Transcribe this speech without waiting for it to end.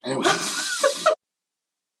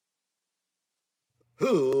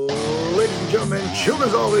gentlemen, children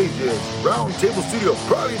of all ages, Roundtable Studio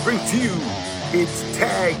proudly brings to you its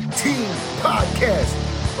Tag Team Podcast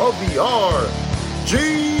of the RGV.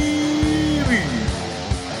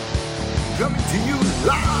 Coming to you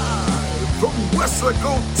live from Westlake,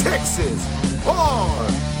 Texas. Are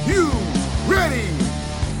you ready?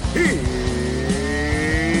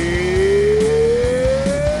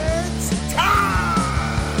 It's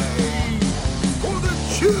time for the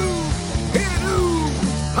Chew and Ooh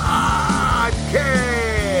Podcast.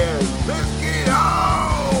 Let's get on.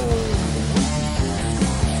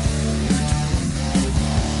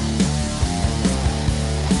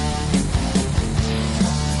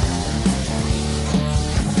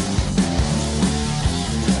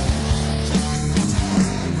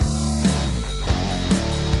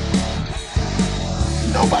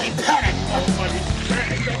 Nobody panic.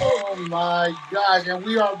 Oh my gosh, and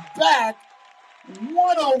we are back.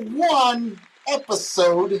 101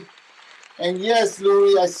 episode. And yes,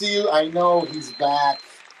 Louis, I see you. I know he's back.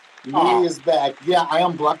 Louis is back. Yeah, I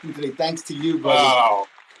unblocked him today. Thanks to you, buddy. Wow.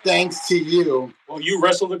 Thanks to you. Well, you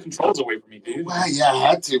wrestled the controls away from me, dude. Well, yeah, I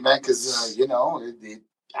had to, man, because,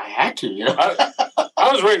 I had to,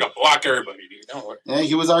 I was ready to block everybody, dude. Don't worry. Yeah,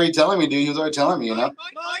 he was already telling me, dude. He wanted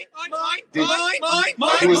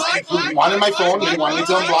my phone. He wanted me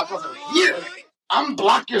to unblock. I was like, here,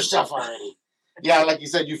 unblock yourself already. Yeah, like you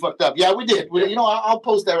said, you fucked up. Yeah, we did. I'll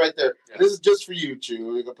post that right there. Yeah. This is just for you, Chew.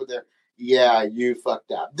 We're gonna put there. Yeah, you fucked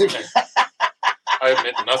up. I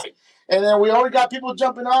admit nothing. And then we already got people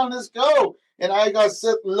jumping on. Let's go. And I got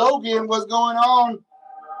Seth Logan. What's going on?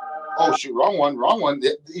 Oh shoot, wrong one.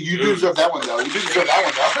 You do deserve that one though.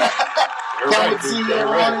 Can't see you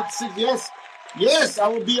on it. Yes, I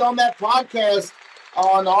will be on that podcast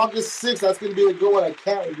on August 6th. That's going to be a good one. I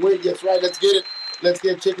can't wait. That's right. Let's get it.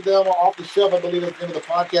 Check them off the shelf. I believe that's the name of the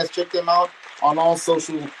podcast. Check them out on all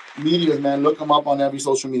social media, man. Look them up on every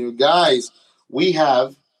social media. Guys, we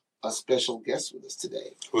have a special guest with us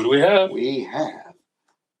today. Who do we have? We have.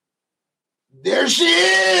 There she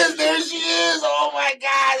is. Oh, my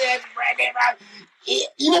God. That's Brandon.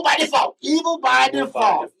 Evil by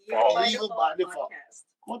default.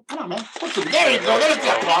 Well, come on, man. There you go. There's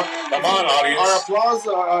the applause. Come on, audience.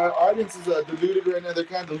 Our audience is deluded right now. They're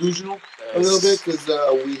kind of delusional a little bit because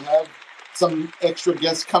we have some extra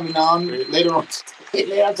guests coming on later on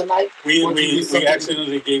tonight. We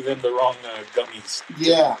accidentally gave them the wrong gummies.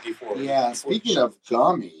 Yeah. Before Speaking of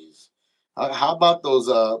gummies, how about those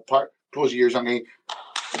years? I mean,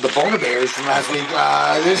 the Bona Bears from last week.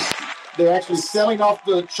 They're actually selling off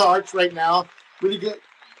the charts right now. Really good.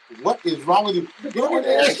 What is wrong with you? That's the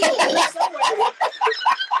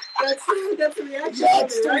reaction.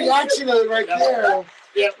 That's the reaction of it right there.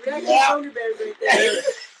 Yeah. Reaction Bears right there.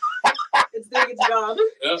 It's doing its job.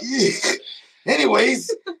 Yeah.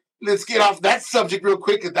 Anyways, let's get off that subject real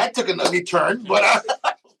quick because that took an ugly turn. But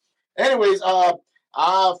anyways,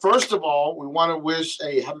 first of all, we want to wish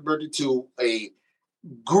a happy birthday to a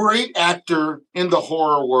great actor in the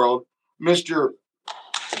horror world, Mr.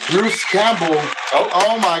 Bruce Campbell.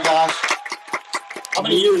 Oh my gosh. How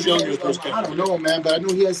many years younger is Bruce Campbell? I don't know, man, but I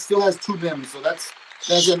know he still has two limbs, so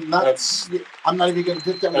I'm not even going to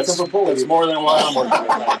pick that myself up. That's more than what I'm working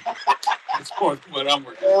with. It's more than what I'm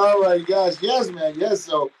working with. Oh my gosh. Yes, man. Yes.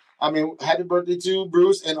 So, happy birthday to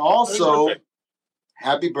Bruce, and also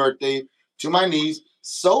happy birthday to my niece,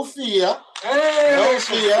 Sophia. Hey,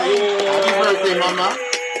 Sophia. Happy birthday, Mama.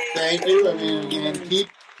 Thank you. Again, keep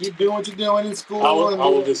doing what you're doing in school. How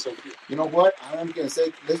old is Sophia? You know what? I'm going to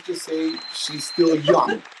say, let's just say she's still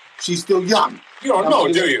young. You don't know,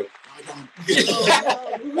 do you?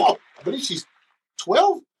 I believe she's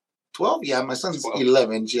 12. 12? Yeah, my son's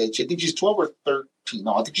 11. I think she's 12 or 13.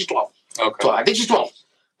 No, I think she's 12. Okay. 12. I think she's 12.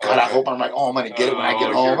 God, I hope I'm right. Oh, I'm going to get it when I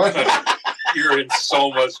get home. You're in so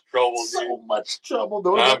much trouble, dude. So much trouble.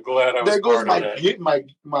 I'm glad I was part of that.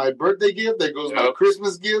 My birthday gift. There goes my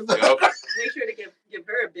Christmas gift. Make sure to give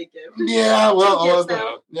her a big gift. Yeah,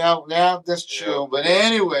 well, now that's true. But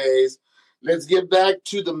anyways, let's get back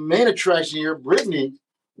to the main attraction here. Brittany,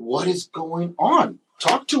 what is going on?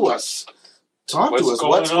 Talk to us.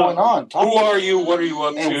 What's going on? Who are you? What are you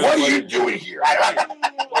up to? What are you doing here?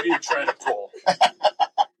 What are you trying to pull?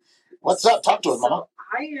 What's up? Talk to us, Mama.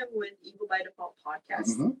 I am with Evil by Default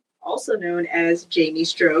Podcast, also known as Jamie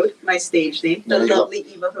Strode, my stage name, the lovely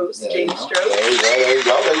Eva host, Jamie Strode. There you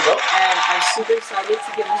go. And I'm super excited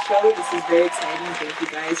to get on the show. This is very exciting. Thank you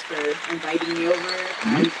guys for inviting me over.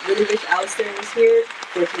 I really wish Alistair was here.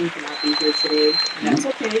 Fortunately, he cannot be here today. And that's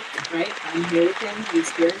okay, right? I'm here with him. He's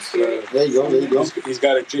here in spirit. There you go. He's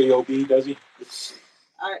got a J-O-B, does he?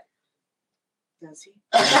 Does he?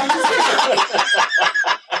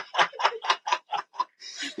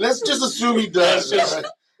 Let's just assume he does.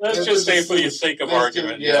 Let's just say for the sake of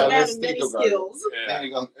argument. Yeah, Man let's of many think about it. skills. Yeah. There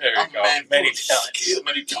you go. There you go. Many talents.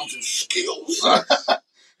 Many talents and skills.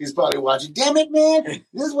 He's probably watching. Damn it, man!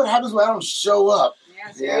 This is what happens when I don't show up.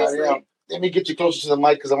 Yeah, seriously. Yeah. Let me get you closer to the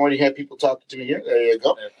mic because I'm already had people talking to me here. There you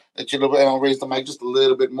go. Let you a little bit. I'll raise the mic just a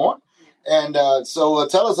little bit more. And so,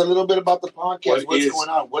 tell us a little bit about the podcast. What's going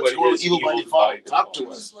on? What's your Evil by Default? Talk to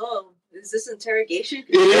us. Whoa, is this interrogation?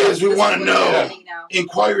 It is. We This want to is know. what's happening now.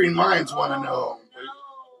 Inquiring minds want to know.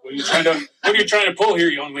 What are you trying to pull here,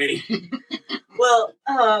 young lady? Well,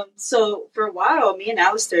 so for a while, me and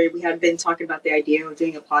Alistair, we had been talking about the idea of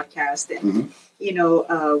doing a podcast and,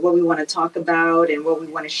 what we want to talk about and what we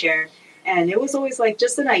want to share. And it was always like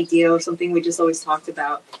just an idea of something we just always talked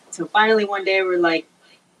about. So finally one day we're like,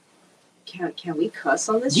 can we cuss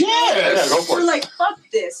on this show? Yes. Yeah, go for We're it. like, fuck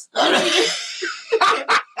this.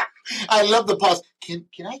 I love the pause. Can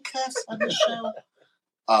I cuss on the show?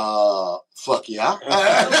 Fuck yeah.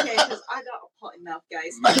 Okay, because I got a potty mouth,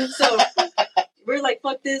 guys. So we're like,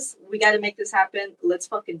 fuck this. We got to make this happen. Let's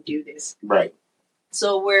fucking do this. Right.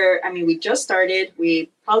 So we just started. We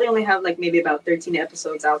probably only have like maybe about 13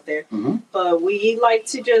 episodes out there. Mm-hmm. But we like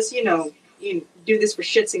to just, do this for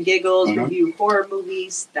shits and giggles, Mm-hmm. review horror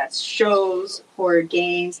movies, that's shows, horror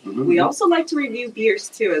games. Mm-hmm. We also like to review beers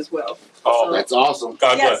too as well. Oh, So- That's awesome.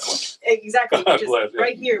 God Yes, bless. exactly. God Which is bless, yeah.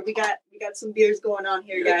 right here. We got some beers going on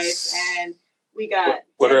here, Yes. guys, and we got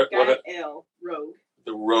What are- Ale Rogue.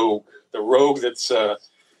 The rogue that's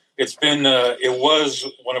it was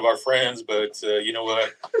one of our friends, but you know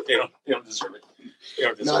what? They don't deserve it. They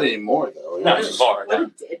don't deserve Not it. anymore, though. Not anymore. What a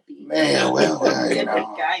deadbeat. Man, well, Deadbeat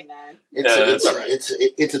know. guy, man.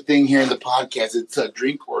 It's a thing here in the podcast. It's a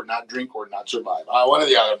drink or not survive. One or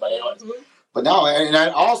the other, but anyways. Mhm. But now, and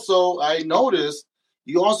I noticed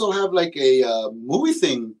you also have like a movie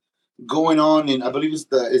thing going on in, I believe is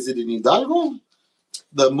it in Hidalgo?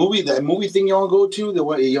 The movie thing you all go to? The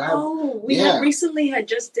what you have? We had recently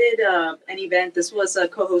just did an event. This was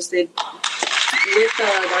co-hosted with the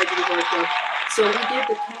RGV Horror Club. So we did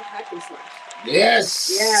the Camp Hack and Slash.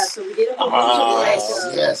 Yes. Yeah, so we did a whole bunch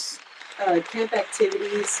of yes. camp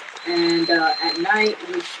activities, and at night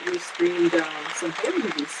we streamed some horror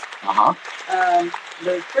movies.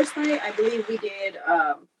 The first night, I believe we did.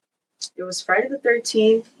 It was Friday the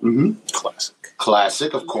 13th. Mm-hmm.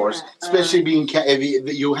 Classic, of Yeah, course. Especially being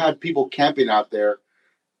if you had people camping out there.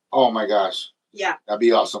 Oh my gosh, Yeah, that'd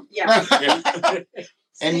be awesome. yeah. Yeah.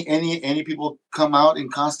 Any people come out in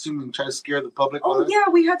costume and try to scare the public? Oh with it? yeah,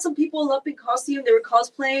 we had some people up in costume. They were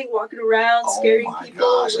cosplaying, walking around, Oh scaring my people.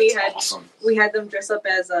 gosh, we that's had awesome. we had them dress up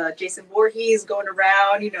as Jason Voorhees, going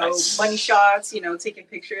around, Nice. money shots, taking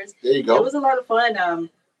pictures. There you It go. was a lot of fun.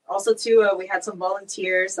 Also, too, we had some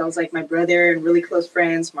volunteers. That was like my brother and really close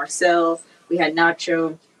friends, Marcel. We had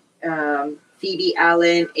Nacho, Phoebe,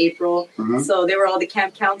 Alan, April. Mhm. So they were all the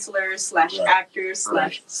camp counselors / Right. actors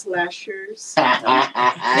Right. / slashers.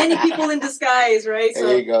 Many Many people in disguise, right?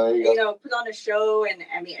 There you go. There you go. Put on a show, and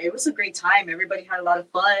I mean, it was a great time. Everybody had a lot of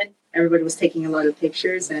fun. Everybody was taking a lot of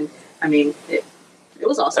pictures, and I mean, it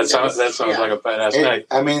was awesome. That sounds like a badass night.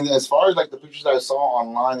 I mean, as far as like the pictures I saw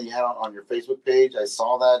online that you had on your Facebook page, I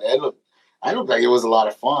saw that. I looked like it was a lot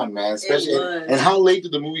of fun, man. Especially, was. and how late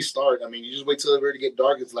did the movie start? I mean, you just wait till it really get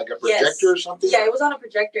dark. It's like a projector or something. Yeah, it was on a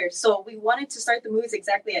projector. So we wanted to start the movies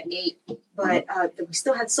exactly at 8, but we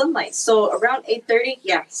still had sunlight. So around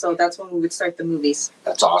 8:30, so that's when we would start the movies.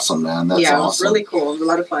 That's awesome, man. That's It was awesome. really cool. It was a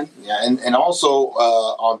lot of fun. Yeah, and also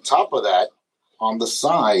on top of that, on the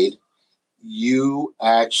side, you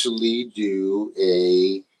actually do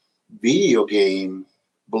a video game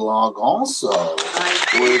blog also,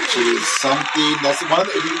 which is something that's one.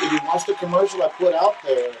 If you watch the commercial I put out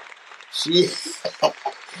there, she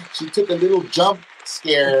took a little jump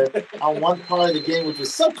scare on one part of the game, which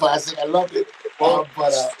was so classic. I loved it.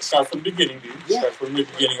 Start from the beginning, dude. Yeah. Start from the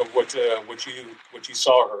beginning of what you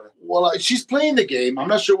saw her. Well, she's playing the game. I'm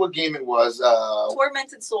not sure what game it was.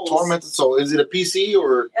 Tormented Souls. Tormented Soul. Is it a PC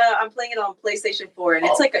or? I'm playing it on PlayStation 4, and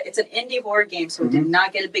it's an indie horror game, so it did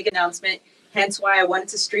not get a big announcement. Hence why I wanted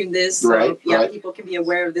to stream this. So Right. people can be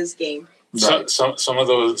aware of this game. Right. Some of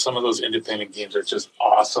those independent games are just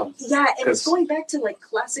awesome. Yeah, and it's going back to like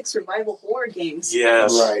classic survival horror games.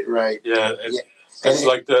 Yes. Right. Yeah. It's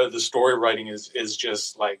like the story writing is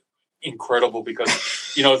just like incredible because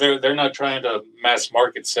they're not trying to mass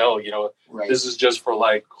market sell. Right. This is just for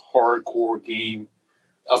like hardcore game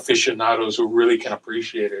aficionados who really can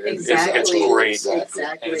appreciate it. Exactly. It's great. Exactly.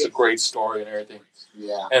 And it's a great story and everything.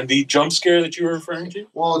 Yeah. And the jump scare that you were referring to?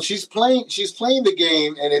 Well, she's playing the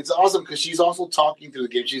game, and it's awesome because she's also talking through the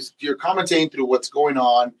game. You're commentating through what's going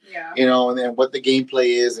on, Yeah. and then what the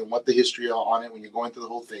gameplay is and what the history on it when you're going through the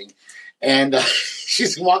whole thing. And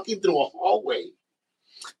she's walking through a hallway,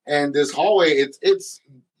 and this hallway, it's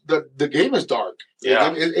the game is dark.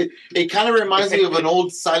 Yeah. It kind of reminds me of an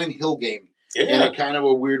old Silent Hill game in a kind of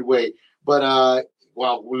a weird way. But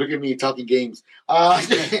wow, look at me talking games.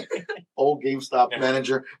 Old GameStop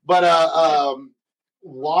manager. But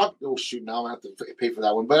walk. Oh shoot! Now I have to pay for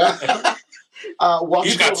that one. But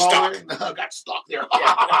walking through the hallway. No, got stuck there.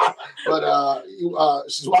 But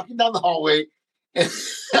she's walking down the hallway, and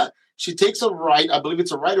she takes a right. I believe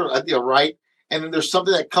it's a right, or I think a right. And then there's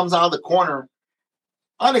something that comes out of the corner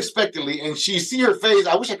unexpectedly, and she see her face.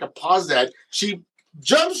 I wish I could pause that. She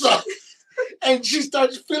jumps up. And she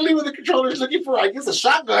starts fiddling with the controllers, looking for, I guess, a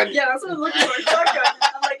shotgun. Yeah, that's what I'm looking for, a shotgun.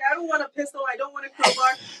 I'm like, I don't want a pistol. I don't want a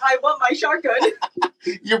crowbar. I want my shotgun.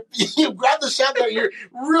 You grab the shotgun. You're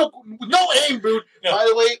no aim, dude. No. By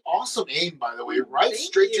the way, awesome aim. By the way, right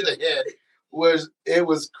straight to the head. It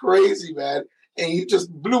was crazy, man. And you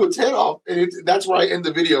just blew its head off, and that's where I end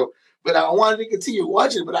the video. But I wanted to continue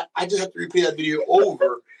watching, but I just have to repeat that video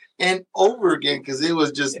over and over again because it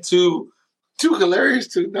was just too hilarious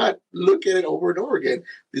to not look at it over and over again.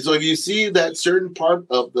 So if you see that certain part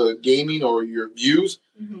of the gaming or your views,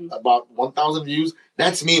 about 1,000 views,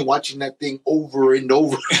 that's me watching that thing over and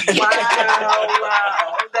over.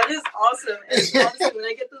 Wow. That is awesome. And honestly, when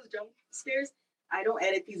I get those jump scares, I don't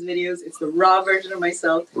edit these videos. It's the raw version of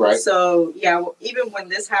myself. Right. So yeah, even when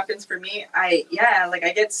this happens for me, I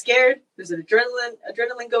get scared. There's an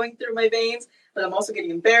adrenaline going through my veins, but I'm also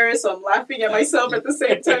getting embarrassed. So I'm laughing at myself at the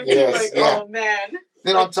same time. Oh man.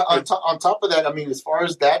 Then on top of that, I mean, as far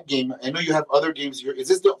as that game, I know you have other games here. Is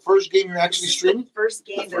this the first game you're actually streaming? The first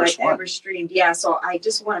game that I've ever streamed. Yeah. So I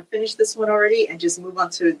just want to finish this one already and just move on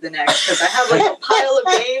to the next because I have like a pile of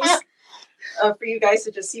games. For you guys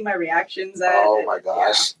to just see my reactions at. Oh my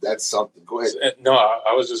gosh, that's something. Go ahead. No,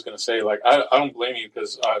 I was just gonna say, like, I don't blame you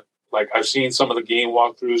because, like, I've seen some of the game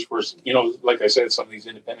walkthroughs for, like I said, some of these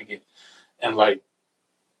independent games, and like,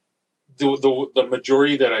 the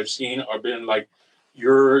majority that I've seen are been like,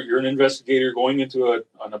 you're an investigator going into an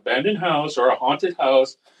abandoned house or a haunted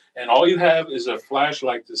house, and all you have is a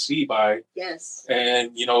flashlight to see by. Yes.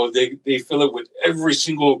 And they fill it with every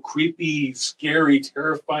single creepy, scary,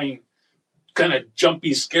 terrifying, kind of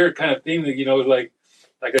jumpy, scared kind of thing that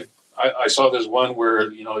I saw this one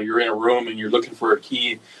where you're in a room and you're looking for a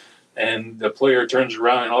key, and the player turns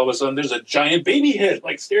around and all of a sudden there's a giant baby head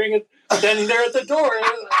standing there at the door.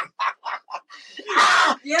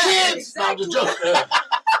 Yeah, kids! Exactly.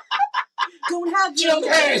 Don't have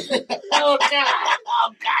children. Oh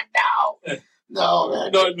God, no,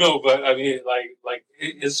 no, but I mean,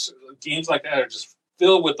 it's games like that are just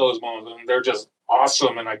filled with those moments, and they're just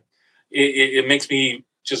awesome, and it makes me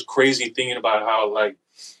just crazy thinking about how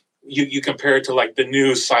you compare it to the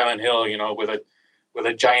new Silent Hill, with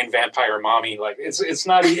a giant vampire mommy. It's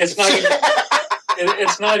not even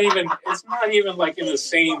like in the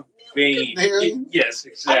same vein. Yes,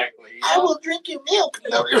 exactly. I will drink your milk.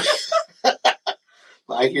 No.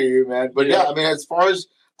 I hear you, man. But yeah, I mean, as far as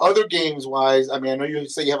other games wise, I mean, I know you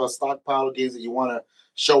say you have a stockpile of games that you want to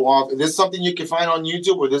show off. Is this something you can find on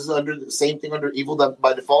YouTube, or this is under the same thing under Evil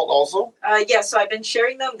by default also? Yeah, so I've been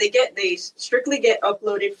sharing them. They strictly get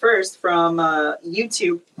uploaded first from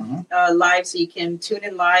YouTube live, so you can tune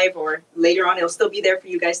in live, or later on it'll still be there for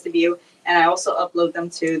you guys to view. And I also upload them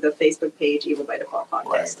to the Facebook page, Evil by Default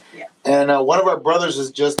Podcast. Right. Yeah. And one of our brothers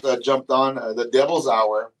has just jumped on the Devil's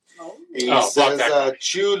Hour. He says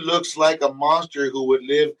Chew looks like a monster who would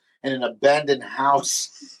live in an abandoned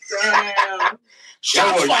house. Damn.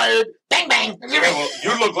 Shots fired. Bang, bang. Yeah, well,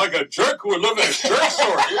 you look like a jerk who would live in a jerk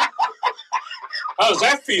store. How does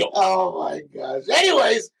that feel? Oh, my gosh.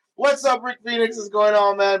 Anyways, what's up, Rick Phoenix? What's going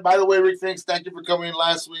on, man? By the way, Rick Phoenix, thank you for coming in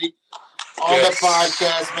last week on the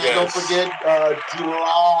podcast, man. Don't forget,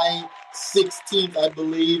 July 16th, I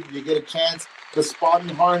believe, you get a chance. The spot in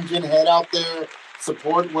Harlingen, head out there,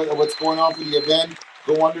 support what's going on for the event.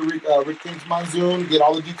 Go under Rick Phoenix Monsoon, get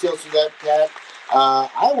all the details for that cat.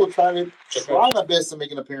 I will try my best to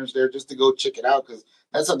make an appearance there just to go check it out, because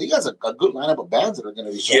that's something. He has a good lineup of bands that are going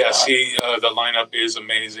to be showing. Yes, the lineup is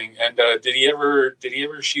amazing. And did he ever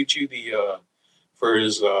shoot you for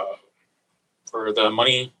the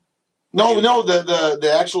money? No,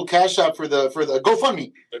 the actual cash out for the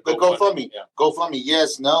GoFundMe. The GoFundMe. Yeah. GoFundMe.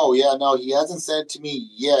 Yes, no, he hasn't sent it to me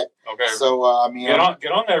yet. Okay. So I mean,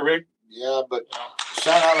 get on that, Rick. Yeah, but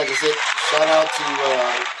shout out, like I said, shout out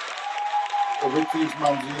to Rick Phoenix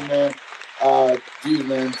Monsoon, man. Dude,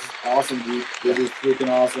 man, it's awesome, dude. This is freaking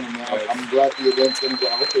awesome, man. I'm glad the event's going to go.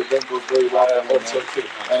 I hope the event goes very well. I hope so too,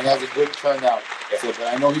 man. And has a good turnout. Yeah. So, but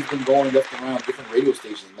I know he's been going left and around different radio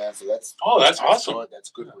stations, man. So that's awesome. Good. That's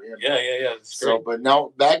good for him. Yeah. That's great. So, but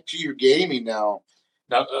now back to your gaming now.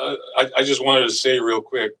 Now, I just wanted to say real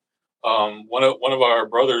quick, one of our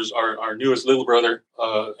brothers, our newest little brother,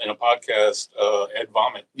 in a podcast, Ed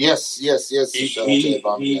Vomit. Yes. He has an he's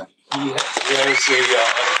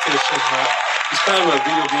kind of a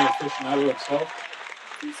video game aficionado himself.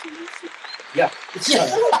 Yeah.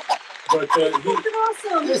 But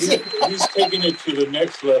he's taking it to the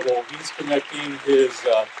next level. He's connecting his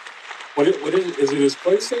what is it his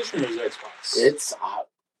PlayStation or his Xbox? It's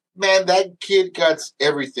man, that kid got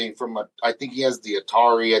everything from I think he has the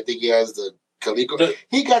Atari. I think he has the Coleco.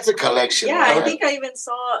 He got a collection. Yeah, right? I think I even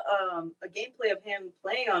saw a gameplay of him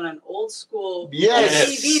playing on an old school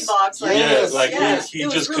TV box. He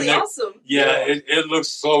it just was really awesome. Yeah, it looks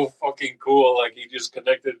so fucking cool. Like he just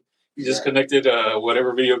connected. He just connected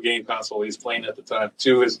whatever video game console he's playing at the time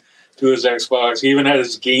to his Xbox. He even had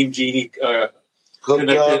his Game Genie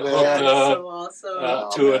hooked up so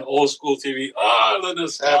awesome. to an old school TV. The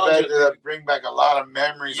nostalgia. I bet that bring back a lot of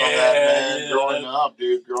memories on that, man. Growing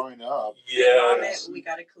up. Yeah. We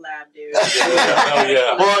got to collab, dude.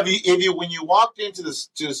 Yeah. Well, if you when you walked into the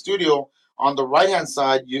studio on the right hand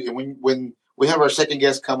side, when we have our second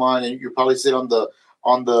guest come on, and you probably sit on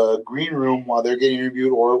the green room while they're getting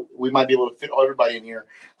interviewed, or we might be able to fit everybody in here.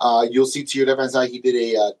 You'll see to your left hand side, he did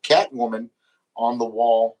a Catwoman on the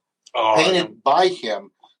wall. Painted by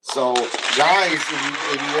him. So, guys, if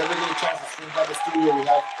you ever get a chance to swing by the studio, we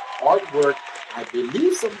have artwork. I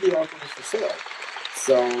believe some of the artwork is for sale.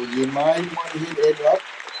 So, you might want to hit Ed up,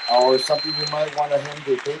 or something you might want him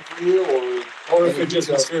to paint for you, or if it just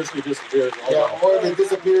mysteriously disappears. Or if it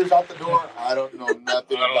disappears out the door. I don't know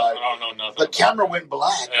nothing about it. I don't know nothing. The camera went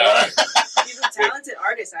black. Yeah. He's a talented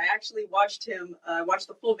artist. I actually watched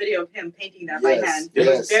the full video of him painting that by hand. It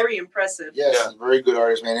was very impressive. Yes, very good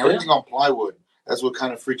artist, man. Everything on plywood. That's what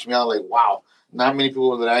kind of freaks me out. Like, wow, not many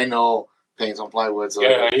people that I know paints on plywood. So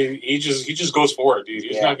he just goes for it, dude.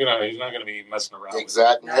 He's not gonna be messing around.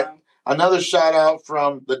 Exactly. No. Another shout out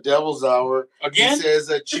from the Devil's Hour. Again? He says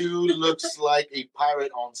that you looks like a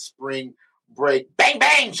pirate on spring break. Bang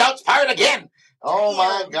bang! Shouts pirate again. Oh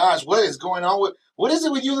my gosh, what is going on what is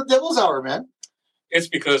it with you, the Devil's Hour, man? It's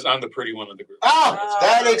because I'm the pretty one of the group. Oh,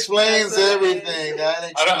 that explains everything.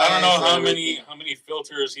 I don't know how many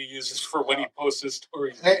filters he uses for when he posts his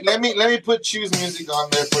stories. Let me put Choose music on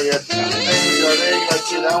there for you. There you go.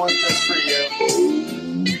 Too. That one's just for you.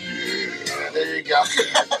 There you go.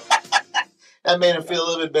 That made him feel a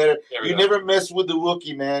little bit better. You never mess with the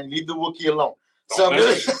Wookiee, man. Leave the Wookiee alone.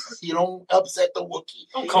 You don't upset the Wookiee.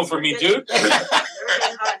 Don't come for me, dude. They were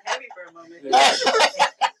getting hot and heavy for a moment.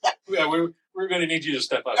 Yeah, we're going to need you to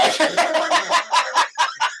step up.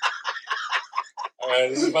 All right,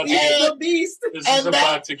 this is about to get the beast. This is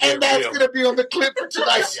about to get and that's real. going to be on the clip for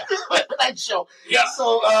tonight's show. Yeah.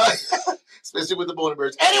 So, especially with the Boner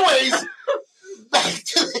Birds. Anyways, back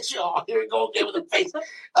to the show. Here we go again with the face.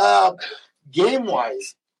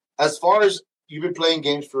 Game-wise, as far as you've been playing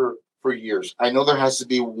games for years, I know there has to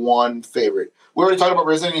be one favorite. We already talked about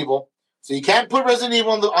Resident Evil, so you can't put Resident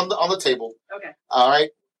Evil on the table. Okay. All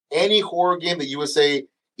right. Any horror game that you would say,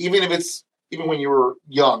 even when you were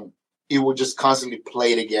young, you would just constantly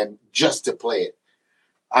play it again just to play it.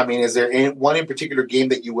 I mean, is there one in particular game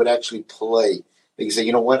that you would actually play that you say,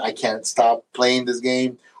 you know what, I can't stop playing this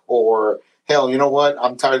game, or hell, you know what,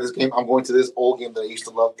 I'm tired of this game, I'm going to this old game that I used to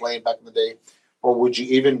love playing back in the day? Or would you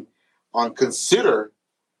even consider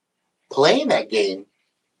playing that game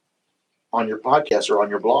on your podcast or on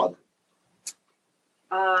your blog?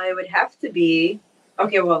 It would have to be...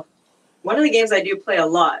 Okay, well, one of the games I do play a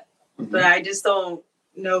lot, but I just don't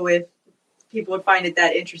know if people would find it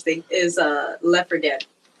that interesting, is Left 4 Dead.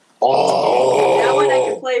 Oh! That one I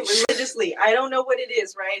can play religiously. I don't know what it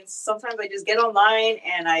is, right? And sometimes I just get online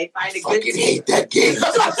and I find a good team. I hate that game.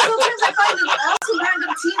 Sometimes I find an awesome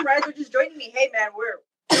random team, right? They're just joining me. Hey, man, we're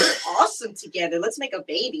awesome together. Let's make a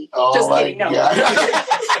baby. Oh, just my kidding. No. God.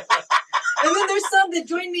 And then there's some that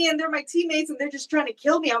join me and they're my teammates and they're just trying to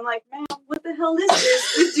kill me. I'm like, man, what the hell is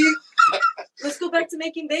this? Dude, let's go back to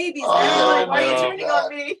making babies. Like, why are you turning on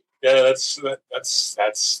me? Yeah, that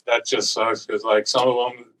just sucks because like some of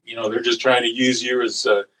them, you know, they're just trying to use you as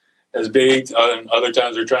bait, and other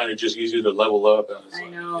times they're trying to just use you to level up. And I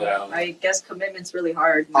know. Yeah. I guess commitment's really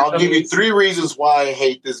hard. I'll give you 3 reasons why I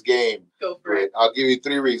hate this game. Go for it. I'll give you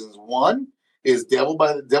 3 reasons. 1 is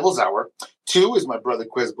Devil's Hour. 2 is my brother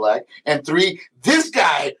Quiz Black, and 3, this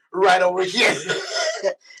guy right over here.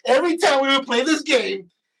 Every time we would play this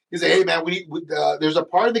game, he said, "Hey man, there's a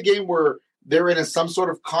part of the game where they're in some sort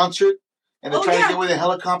of concert, and they're trying to get with a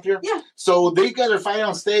helicopter. Yeah. So they guys are fighting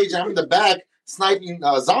on stage, and I'm in the back sniping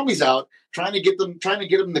zombies out, trying to get them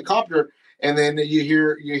in the copter. And then you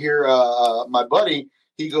hear my buddy.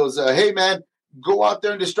 He goes, "Hey man, go out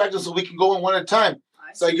there and distract us so we can go in one at a time."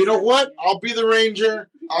 So you know what? I'll be the ranger.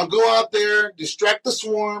 I'll go out there, distract the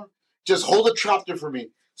swarm. Just hold the chopper for me.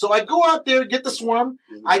 So I go out there, get the swarm.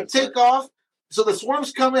 I take off. So the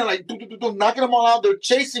swarm's coming, like knocking them all out. They're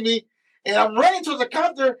chasing me, and I'm running towards the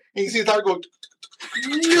copter. And you see the tower go, "No,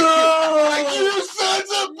 you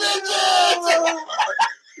sons of bitches!"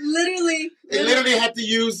 They literally had to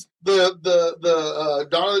use the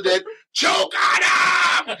Dawn of the Dead. Choke on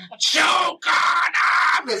him! Choke on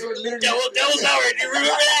him! That's what literally. Devil's Hour. You remember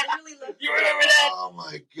that? You remember that? Oh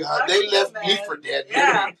my God! They left me for dead.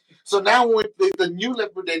 Yeah. So now when the new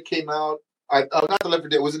Left 4 Dead came out, not the Left 4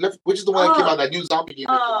 Dead. Was it which is the one that came out? That new zombie game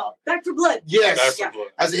that came out. Back 4 Blood. Yes. Back 4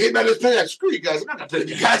 Blood. I said, "Hey man, let's play that." Screw you guys. I'm not gonna play with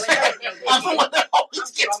you guys. I'm the one that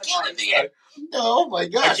always gets killed in the end. Oh my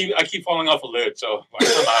gosh. I keep falling off a lid, so I'm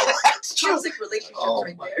out. That's true. Toxic relationship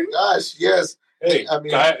right my there. gosh, yes. Hey, I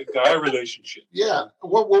mean, guy relationship. Yeah.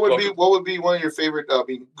 What would be one of your favorite?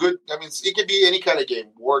 Good. I mean, it could be any kind of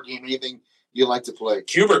game, war game, anything you like to play.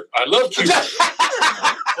 Cubert. I love Cubert.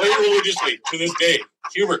 Play it religiously to this day.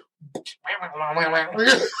 Cubert.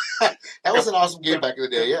 That was an awesome game back in the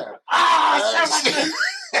day. Yeah.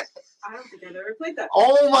 I don't think I've ever played that.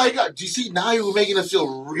 Oh my God! Do you see? Now you're making us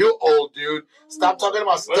feel real old, dude. Stop talking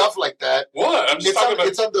about stuff like that. What? I'm just talking about.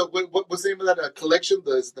 It's on the what's the name of that collection?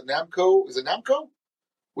 Is the Namco? Is it Namco?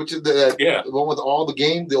 Which is the one with all the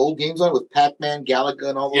old games on it, with Pac-Man, Galaga,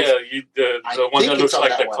 and all those. Yeah, the one that looks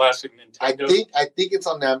like the classic Nintendo. I think it's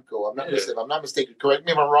on Namco. I'm not mistaken. Correct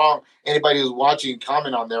me if I'm wrong. Anybody who's watching,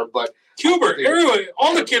 comment on there. But Cubert. Everybody,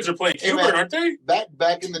 all the kids are playing Cubert, aren't they?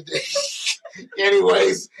 Back in the day.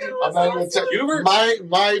 Anyways, I'm not even telling you.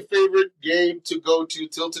 My favorite game to go to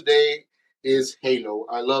till today is Halo.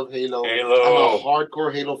 I love Halo. I'm a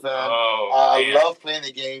hardcore Halo fan. I love playing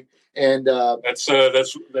the game. And that's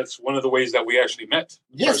one of the ways that we actually met.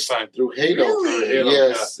 Yes, first time through Halo. Really?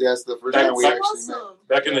 Yes, the first time we actually met.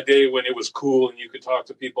 Back in the day when it was cool and you could talk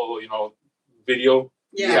to people, video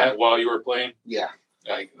while you were playing. Yeah.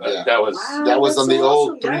 That was on the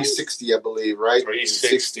old 360, I believe, right?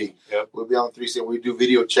 360. Yep. We'll be on 360. We do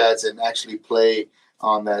video chats and actually play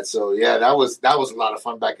on that. So yeah, that was a lot of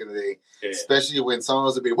fun back in the day, especially when someone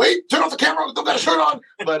was a bit, "Wait, turn off the camera, don't got a shirt on."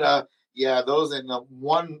 But yeah, those and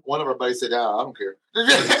one of our buddies said, "I don't care.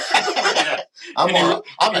 I'm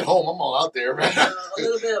at home. I'm all out there." Man. A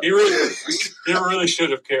little bit. He really should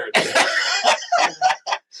have cared.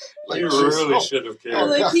 He really should have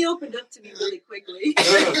cared. He opened up to me really quickly.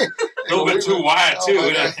 A little bit too wide,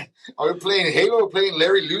 too. Are we playing Halo or playing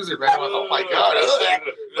Larry Loser, man? Oh, my God.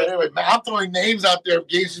 But anyway, man, I'm throwing names out there of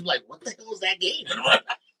games. She's like, what the hell is that game?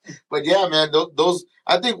 But yeah, man, those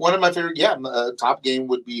I think one of my favorite, top game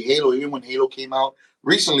would be Halo. Even when Halo came out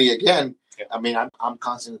recently again, I mean, I'm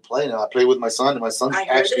constantly playing it. I play with my son, and my son's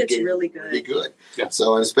actually getting really good. Yeah.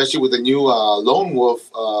 So, and especially with the new Lone Wolf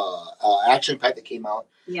action pack that came out,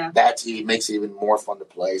 it makes it even more fun to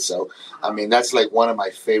play. So, I mean, that's like one of my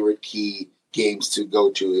favorite key games to go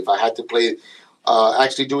to. If I had to play,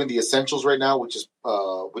 actually doing the Essentials right now, which is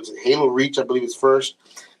Halo Reach, I believe it's first.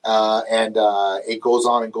 And it goes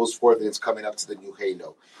on and goes forth, and it's coming up to the new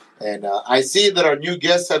Halo. And I see that our new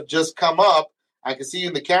guests have just come up. I can see you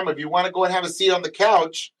in the camera. If you want to go and have a seat on the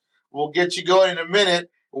couch, we'll get you going in a minute.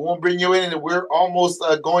 We won't bring you in, and we're almost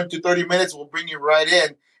going to 30 minutes. We'll bring you right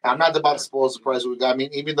in. I'm not about to spoil the surprise we got. I mean,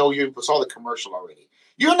 even though you saw the commercial already.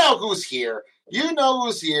 You know who's here.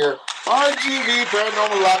 RGV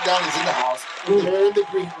Paranormal Lockdown is in the house. You're in the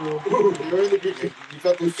green room. You're in the green room.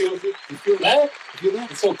 You feel that? You feel that?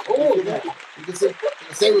 It's so cold. You can say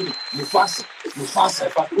with me, Mufasa.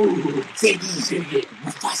 Say these.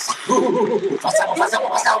 Mufasa.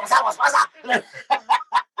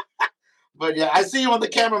 But yeah, I see you on the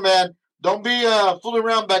camera, man. Don't be fooling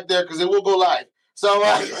around back there because it will go live. So,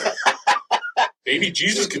 Baby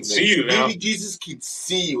Jesus can see you now. Baby Jesus can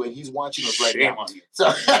see you, and he's watching us right now.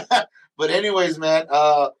 So, but anyways, man,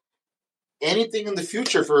 anything in the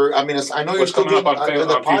future for? I mean, I know you're still doing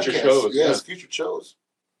the future shows. Yes, future shows.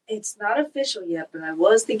 It's not official yet, but I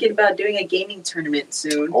was thinking about doing a gaming tournament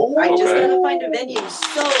soon. Oh, I just gotta find a venue.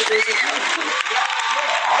 So there's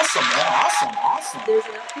awesome, man, awesome. There's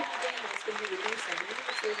an upcoming game that's going to be released. I believe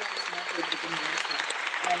it's later on this month or the beginning of next month,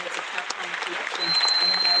 and it's a Capcom collection, and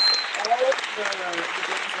it has all of the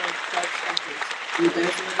games of Dark Souls You guys know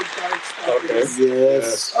the Darkstalkers. Okay.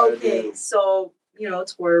 Yes. I Okay, do. so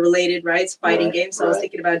it's we're related, right? It's fighting Right, games. So I was right.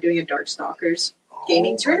 thinking about doing a Darkstalkers Oh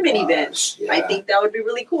gaming my tournament gosh, event. yeah. I think that would be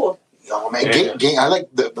really cool. Oh man, Yeah. I like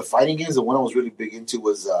the fighting games. The one I was really big into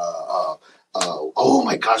was oh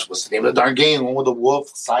my gosh, what's the name of the darn game? One with the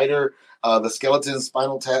wolf, cider, the skeleton,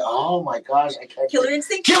 spinal tap. Oh my gosh, I can't. Killer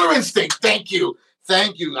Instinct. Killer Instinct. Thank you.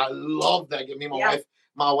 I love that game. Me and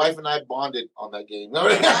my wife and I bonded on that game.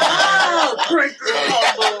 Wow, great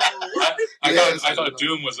combo. I thought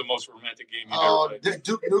Doom was the most romantic game you ever played.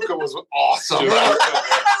 Duke Nukem was awesome. Duke I like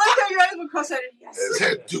how your eyes were cross-eyed. Yes.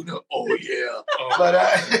 Duke Nukem. Oh yeah. Oh, But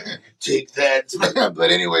take that.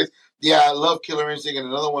 But anyways, yeah, I love Killer Instinct, and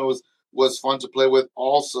another one was fun to play with.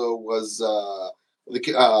 Also, was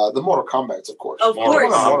the Mortal Kombat, of course. Of Mortal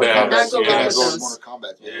course. Kombat, Cannot go wrong yes. with those. Mortal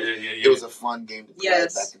Kombat. yeah. It was a fun game to play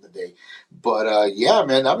Yes. back in the day. But yeah,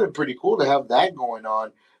 man, that'd been pretty cool to have that going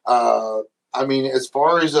on. I mean, as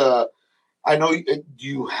far as I know, do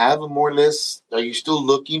you have a more list? Are you still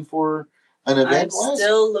looking for an event? I'm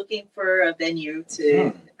still looking for a venue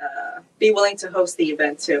to be willing to host the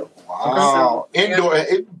event too. Wow. So, Indoor,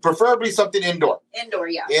 preferably something indoor. Indoor,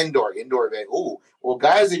 yeah. Indoor event. Oh, well,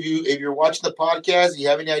 guys, if you're watching the podcast, you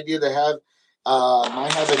have any idea to have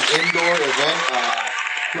might have an indoor event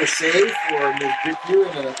per se for Ms. Brick here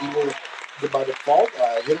and Eagle by default.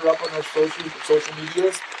 Hit her up on her social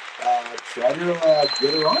medias. Try to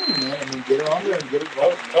get her on, man. I mean, get her on there and get her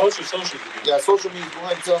going. Tell us your socials. Yeah, social media. Go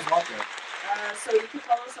ahead and tell us about that. So you can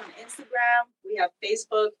follow us on Instagram. We have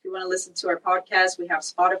Facebook. If you want to listen to our podcast, we have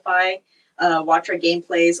Spotify. Watch our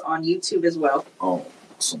gameplays on YouTube as well. Oh,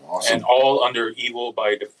 awesome. And all under Evil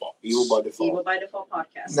by Default. Evil by Default. Evil by Default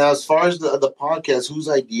podcast. Now, as far as the podcast, whose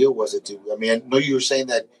idea was it to? I mean, I know you were saying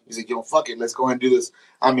that you said, fuck it, let's go ahead and do this.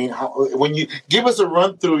 I mean, when you give us a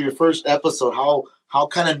run through your first episode, how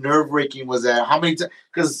kind of nerve-wracking was that? How many times?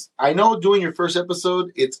 Because I know doing your first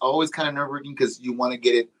episode, it's always kind of nerve-wracking because you want to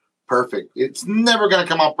get it perfect. It's never going to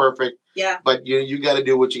come out perfect. Yeah. But you got to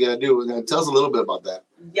do what you got to do. And tell us a little bit about that.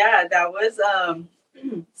 Yeah, that was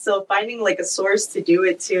so finding like a source to do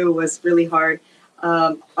it too was really hard.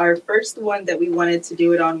 Our first one that we wanted to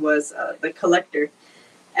do it on was The Collector.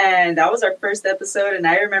 And that was our first episode. And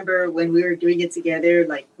I remember when we were doing it together,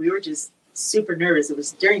 like we were just super nervous. It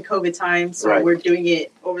was during COVID time, so we're doing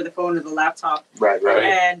it over the phone or the laptop. Right.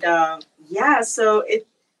 And so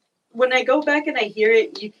when I go back and I hear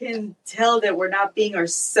it, you can tell that we're not being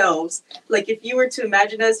ourselves. Like if you were to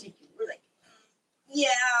imagine us, we're like,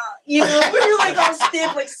 we're like all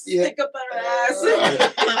stiff, like stick up our ass.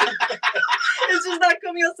 It's just not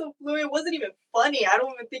coming out so fluent. It wasn't even funny. I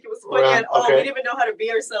don't even think it was funny at all. We didn't even know how to be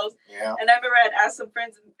ourselves. Yeah. And I remember I'd asked some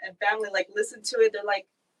friends and family, like, listen to it. They're like,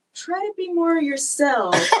 try to be more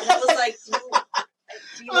yourself. And I was like,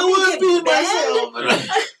 do you want to get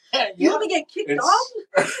banned? You want to get kicked off?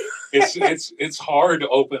 It's hard to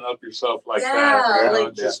open up yourself like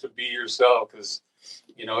that, just to be yourself, because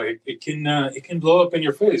it can blow up in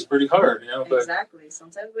your face pretty hard, But exactly.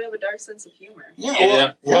 Sometimes we have a dark sense of humor.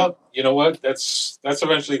 Yeah. Well, you know what? That's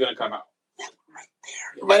eventually going to come out.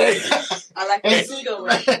 Right there. I like that pseudo.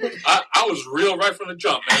 I was real right from the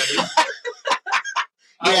jump, man.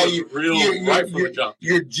 I was real right from the jump.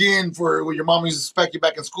 Your gin for when your mom used to spec you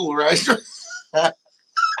back in school, right?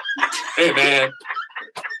 Hey, man.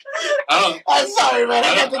 I'm sorry, man.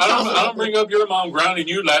 I don't bring up your mom grounding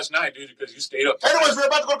you last night, dude, because you stayed up. Anyways, we're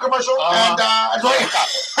about to go to commercial.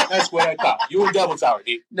 That's what I thought. You were devil's hour,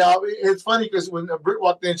 dude. No, it's funny because when Britt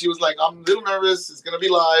walked in, she was like, I'm a little nervous. It's going to be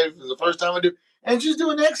live. It's the first time I do. And she's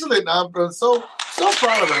doing excellent. I'm so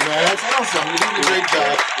proud of her, man. That's awesome. You're doing a great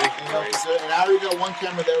job. And I already got one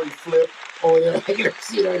camera that already flipped over there. I can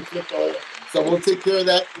see it already flipped over there. So we'll take care of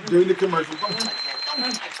that during the commercial. Don't touch that.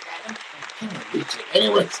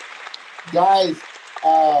 Anyways, guys,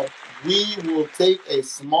 we will take a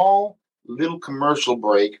small little commercial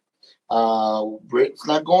break. Britt's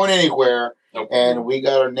not going anywhere. Nope. And we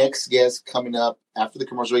got our next guest coming up after the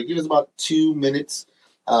commercial break. Give us about 2 minutes.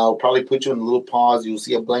 We'll probably put you in a little pause. You'll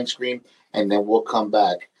see a blank screen, and then we'll come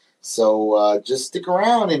back. So just stick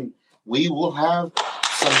around, and we will have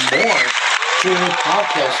some more True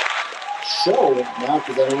Podcast show now,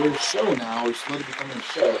 because I know we're a show now. We're slowly becoming a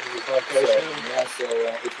show.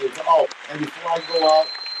 And before I go out,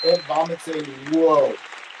 Ed Vomit saying, whoa.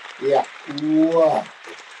 Yeah, whoa.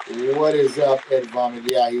 What is up, Ed Vomit?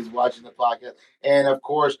 Yeah, he's watching the podcast. And, of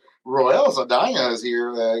course, Royal Sadaya is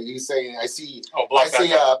here. He's saying, I see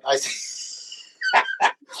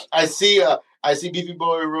Beefy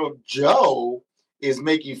Boy Road Joe is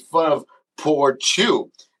making fun of poor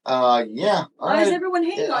Chew. Yeah. Why is everyone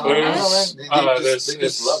hating on you, man? They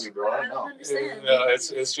just love you, bro. I don't understand.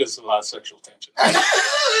 It's just a lot of sexual tension.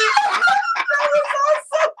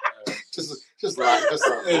 Just a lot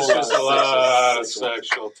of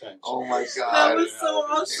sexual tension. Oh my god, that was so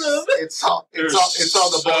awesome. It's all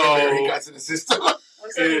the boy he got in the system.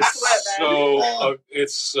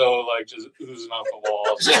 It's so like just oozing off the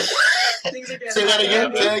walls. Say that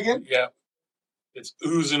again. Say that again. Yeah, it's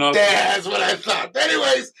oozing off. That's what I thought.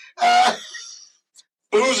 Anyways,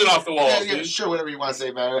 oozing off the walls. Yeah, sure, whatever you want to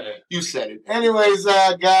say, man. Yeah. You said it. Anyways,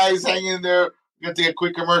 guys, hang in there. We're gonna take a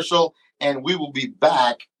quick commercial, and we will be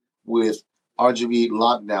back with RGV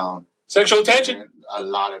Lockdown. Sexual tension. A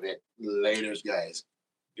lot of it. Laters, guys.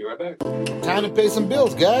 Be right back. Time to pay some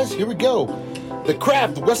bills, guys. Here we go. The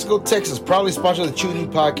Craft, Westaco, Texas, proudly sponsors the Chewing In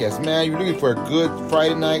Podcast. Man, you're looking for a good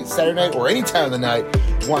Friday night, Saturday night, or any time of the night.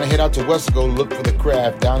 You want to head out to Westaco, look for The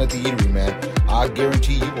Craft down at the eatery, man. I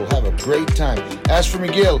guarantee you will have a great time. Ask for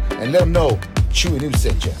Miguel and let him know Chewing In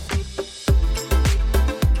sent you.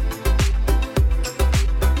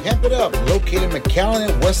 Amp It Up, located in McAllen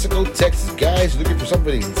at Westaco, Texas. Guys, looking for something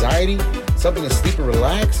with anxiety, something to sleep and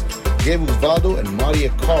relax? Give Osvaldo and Marty a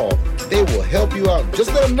call. They will help you out.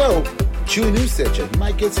 Just let them know Chewy News sent you. You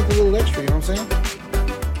might get something a little extra, you know what I'm saying?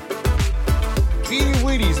 Beanie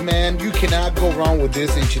Wheaties, man. You cannot go wrong with this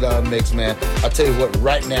enchilada mix, man. I'll tell you what,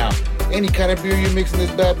 right now, any kind of beer you mix in this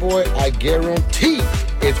bad boy, I guarantee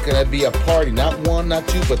it's going to be a party. Not one, not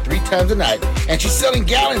two, but 3 times a night. And she's selling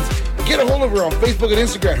gallons. Get a hold of her on Facebook and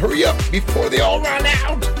Instagram. Hurry up before they all run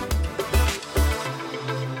out.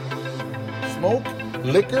 Smoke,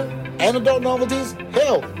 liquor, and adult novelties?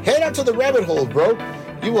 Hell, head out to the rabbit hole, bro.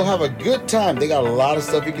 You will have a good time. They got a lot of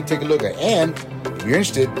stuff you can take a look at. And if you're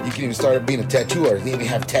interested, you can even start being a tattoo artist. They even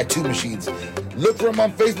have tattoo machines. Look for them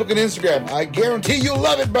on Facebook and Instagram. I guarantee you'll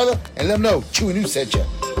love it, brother. And let them know Chewy News sent you.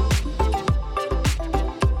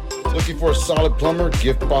 Looking for a solid plumber?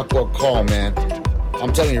 Give Paco a call, man.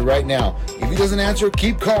 I'm telling you right now, if he doesn't answer,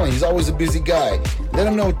 keep calling. He's always a busy guy. Let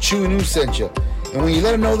him know Chewy News sent you. And when you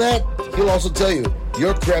let him know that, he'll also tell you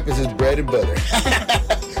your crap is his bread and butter.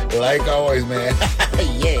 Like always, man.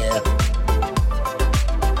 Yeah.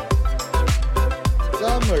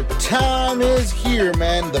 Summertime is here,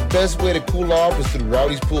 man. The best way to cool off is through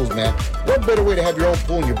Rowdy's Pools, man. What better way to have your own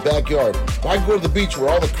pool in your backyard? Why go to the beach where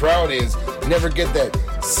all the crowd is? Never get that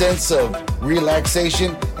sense of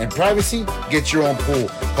relaxation and privacy? Get your own pool.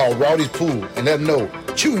 Call Rowdy's Pool and let them know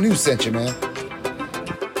Chewy News sent you, man.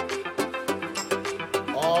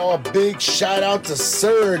 Big shout out to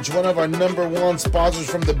Serge, one of our #1 sponsors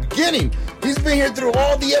from the beginning. He's been here through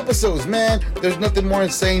all the episodes, man. There's nothing more than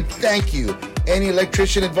saying thank you. Any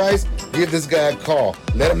electrician advice? Give this guy a call.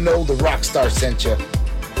 Let him know the rock star sent you.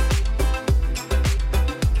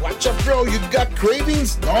 Watch out, bro. You got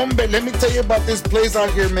cravings? No, but let me tell you about this place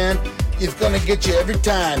out here, man. It's gonna get you every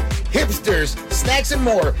time. Hipsters, snacks, and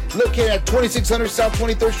more. Located at 2600 South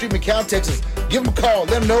 23rd Street, McAllen, Texas. Give them a call.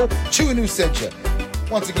 Let them know Chewy News sent you.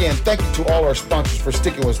 Once again, thank you to all our sponsors for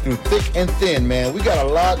sticking with us through thick and thin, man. We got a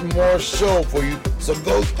lot more show for you, so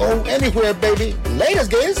go anywhere, baby. Laters,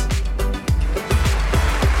 guys.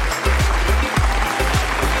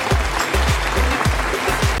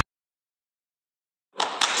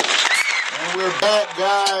 And we're back,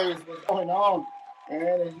 guys. What's going on? And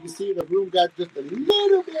as you can see, the room got just a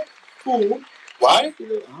little bit full. Why?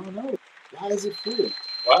 I don't know. Why is it full?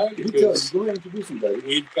 Why? Because go ahead and introduce somebody.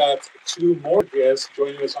 We've got 2 more guests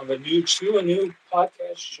joining us on the new Chew New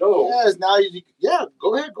podcast show. Yes, now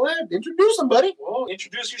go ahead. Introduce somebody. Well,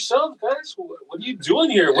 introduce yourself, guys. What are you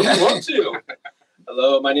doing here? What are you up to?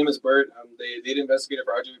 Hello, my name is Bert. I'm the lead investigator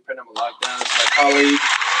for RGV Paranormal Lockdown. It's my colleague,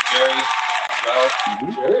 Jerry, as well.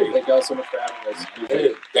 Jerry. Thank you all so much for having us.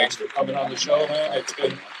 Hey, thanks for coming on the show, man.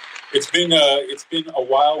 It's been a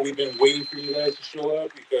while. We've been waiting for you guys to show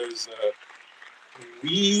up because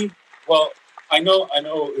I know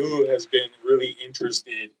who has been really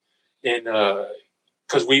interested in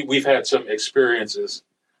because we've had some experiences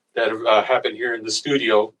that have happened here in the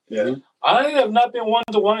studio. Yeah. I have not been one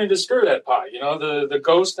to wanting to stir that pot. You know, the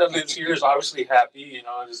ghost that lives here is obviously happy. You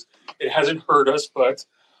know, it hasn't hurt us, but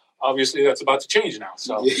obviously that's about to change now.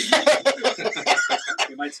 So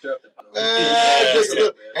We might stir up the pot.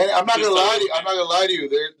 And I'm not gonna lie to you.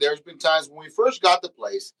 There's been times when we first got the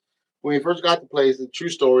place. The true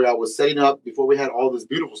story, I was setting up before we had all this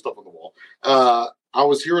beautiful stuff on the wall. I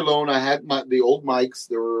was here alone. I had the old mics.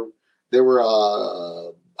 They were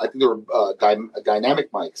I think they were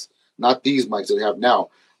dynamic mics, not these mics that we have now.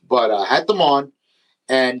 But I had them on,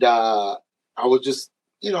 and I was just,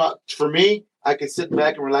 for me, I could sit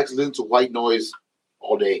back and relax and listen to white noise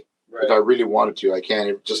all day. if I really wanted to. I can't.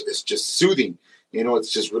 It's just soothing.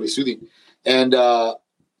 It's just really soothing. And I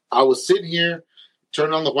was sitting here,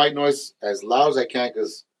 turning on the white noise as loud as I can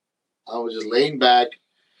because I was just laying back.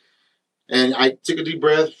 And I took a deep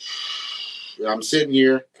breath. I'm sitting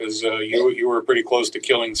here. Because you were pretty close to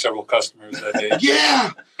killing several customers that day.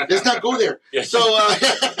 Yeah! Let's not go there. Yeah. So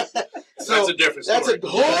that's a different story. That's a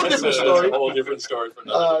whole different story. That's a whole different story for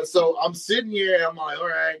another. So I'm sitting here and I'm like, all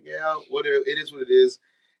right, yeah, whatever. It is what it is.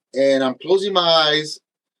 And I'm closing my eyes.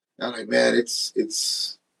 And I'm like, man, this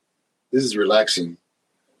is relaxing.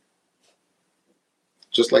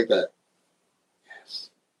 Just like that.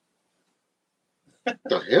 Yes.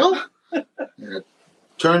 The hell? And I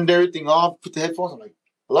turned everything off, put the headphones. I'm like,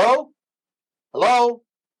 hello? Hello?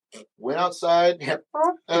 Went outside. Went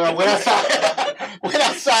outside.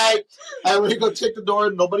 I went to go check the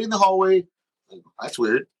door. Nobody in the hallway. Like, that's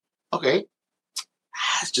weird. Okay.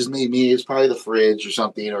 It's just me. It's probably the fridge or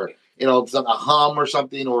something, or a hum or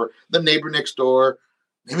something, or the neighbor next door.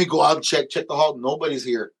 Let me go out and check the hall. Nobody's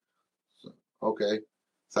here. Okay.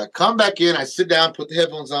 So I come back in. I sit down, put the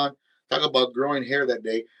headphones on. Talk about growing hair that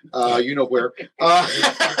day. You know where.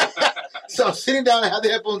 So I'm sitting down. I have the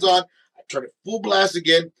headphones on. I turn it full blast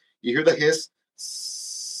again. You hear the hiss,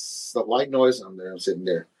 the white noise. I'm there. I'm sitting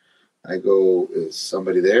there. I go, is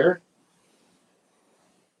somebody there?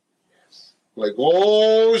 Yes. Like,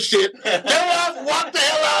 oh, shit. Get off. Walk the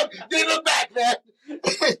hell out. They look back, man.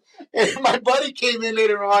 And my buddy came in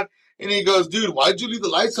later on, and he goes, dude, why'd you leave the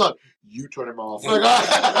lights on? You turn them off. Like,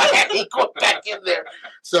 I go back in there.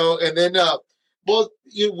 So, and then, and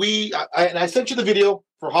I sent you the video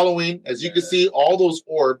for Halloween. As you can see, all those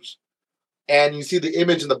orbs, and you see the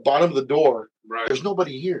image in the bottom of the door. Right. There's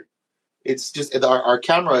nobody here. It's just our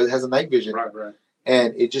camera has a night vision. Right.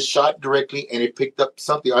 And it just shot directly, and it picked up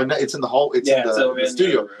something. It's in the hall. It's in the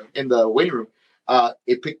studio, in the waiting room.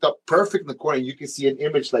 It picked up perfect in the corner. You can see an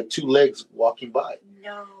image like two legs walking by.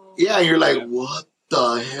 No. Yeah, you're like, what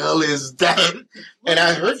the hell is that? And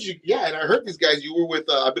I heard you. Yeah, and I heard these guys. You were with,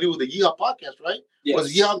 I believe, with the Yeehaw podcast, right? Yes.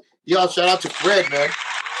 Was Yeehaw? Shout out to Fred, man.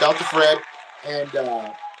 Shout out to Fred. And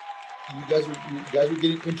you guys were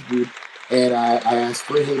getting interviewed. And I asked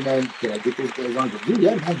Fred, hey, man, can I get those guys on? He goes, dude,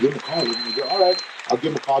 yeah, man, give him a call. And go, all right, I'll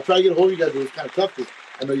give him a call. I'll try to get a hold of you guys, but it was kind of tough because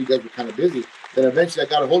I know you guys were kind of busy. Then eventually I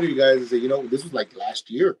got a hold of you guys and said, this was like last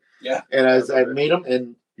year. Yeah. And I made them,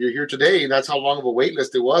 and you're here today, and that's how long of a wait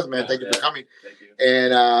list it was, man. Thank you for coming. Thank you.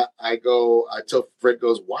 And I tell Fred,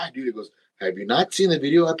 goes, why, dude? He goes, have you not seen the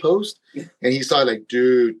video I post? And he saw like,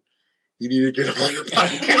 dude, you need to get him on your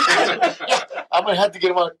podcast. I'm going to have to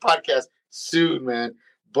get him on the podcast soon, man.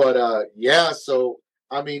 But yeah, so,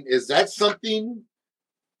 I mean, is that something?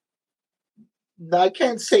 I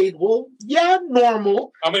can't say, well, yeah,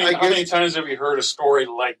 normal. How many times have you heard a story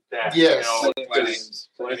like that? Yes.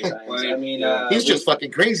 Plenty times. I mean, he's just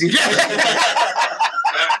fucking crazy.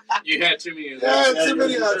 You had too many. Too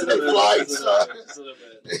many flights.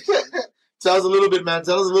 Tell us a little bit, man.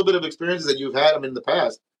 Tell us a little bit of experiences that you've had in the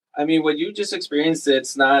past. I mean, what you just experienced,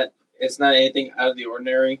 it's not anything out of the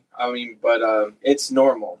ordinary. I mean, but it's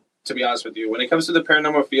normal, to be honest with you. When it comes to the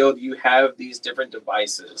paranormal field, you have these different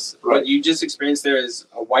devices. Right. What you just experienced there is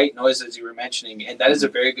a white noise, as you were mentioning, and that is a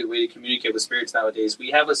very good way to communicate with spirits nowadays.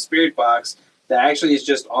 We have a spirit box that actually is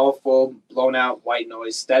just all full, blown out white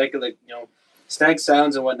noise, static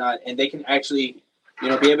sounds and whatnot, and they can actually,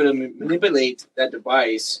 be able to manipulate that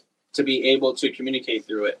device to be able to communicate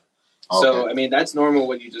through it. Okay. So, I mean, that's normal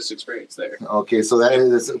what you just experienced there. Okay, so that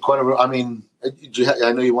is quite a... I mean,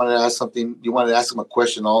 I know you wanted to ask something. You wanted to ask him a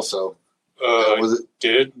question also. Was it?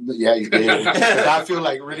 Did? Yeah, you did. I feel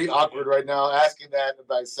like really awkward right now asking that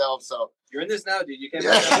myself, so... You're in this now, dude. You can't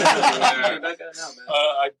back out now, man.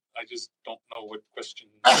 I just don't know what question...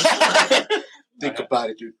 Think about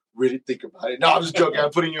it, dude. Really think about it. No, I'm just joking. I'm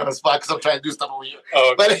putting you on the spot because I'm trying to do stuff over here.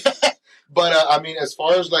 Oh, okay. But I mean, as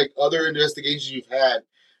far as like other investigations you've had,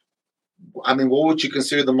 I mean, what would you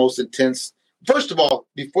consider the most intense? First of all,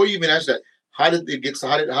 before you even answer that, how did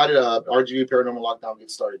RGV Paranormal Lockdown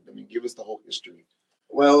get started? I mean, give us the whole history.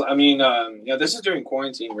 Well, I mean, this is during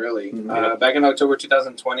quarantine, really. Mm-hmm. Back in October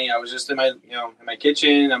 2020, I was just in my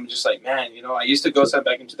kitchen. I'm just like, man, I used to ghost hunt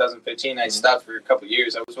back in 2015. I stopped for a couple of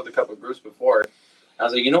years. I was with a couple of groups before. I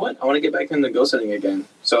was like, you know what? I want to get back into ghost hunting again.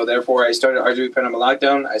 So therefore, I started RGV Paranormal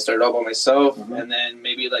Lockdown. I started all by myself, and then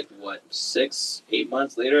maybe 6-8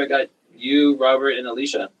 months later, I got you, Robert, and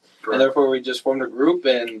Alicia, and therefore we just formed a group,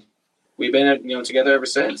 and we've been together ever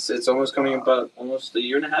since. It's almost coming about almost 1.5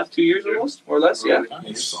 years, 2 years, almost, more or less. Yeah.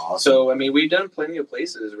 Nice. Awesome. So I mean, we've done plenty of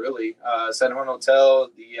places, really. San Juan Hotel,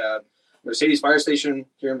 the Mercedes Fire Station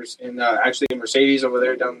here in Mercedes over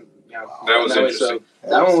there down Yeah, That was interesting. So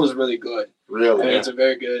that one was really good. Really? I mean, it's a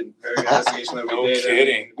very good investigation that we No did.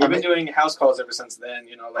 kidding. We've been doing house calls ever since then.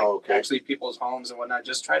 Okay. Actually people's homes and whatnot.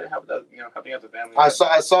 Just try to help helping out the family. I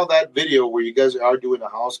saw that video where you guys are doing a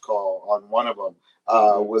house call on one of them.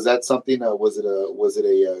 Was that something? Was it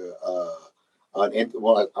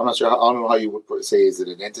well, I'm not sure. I don't know how you would say. Is it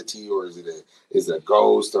an entity or is it a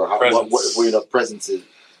ghost or what presence is?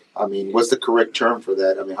 I mean, what's the correct term for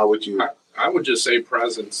that? I mean, how would you? I would just say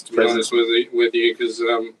presence. To be honest with you, because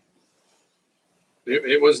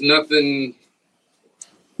it was nothing.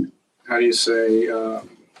 How do you say?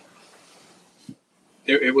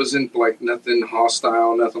 It wasn't like nothing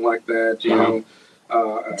hostile, nothing like that. You know,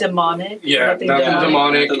 demonic. Yeah, nothing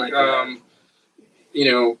demonic. Nothing like that.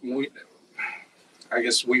 I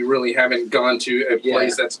guess we really haven't gone to a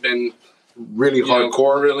place that's been really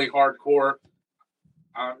hardcore. Really hardcore.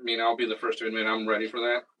 I mean, I'll be the first to admit I'm ready for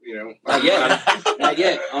that. Not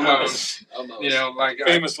yet. Almost.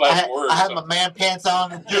 Famous last words. I have my man pants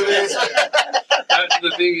on and do this.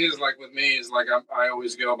 The thing is, like with me, is like I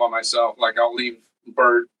always go by myself. Like I'll leave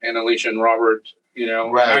Bert and Alicia and Robert.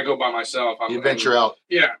 Right. I go by myself. You venture out.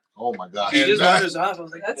 Yeah. Oh my gosh. He just wanders off. I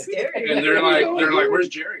was like, That's scary. And they're like, where's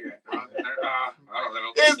Jerry at? I don't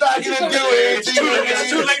know. He's not gonna do anything. It's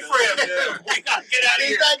too late for him. We gotta get out of here.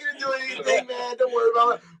 He's not gonna do anything, man. Don't worry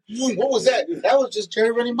about it. What was that? That was just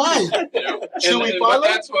Jerry running by. Should we follow? But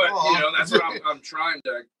that's what that's what I'm trying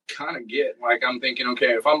to kind of get. Like I'm thinking,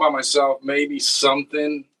 okay, if I'm by myself, maybe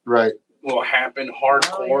something will happen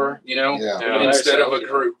hardcore. Instead of a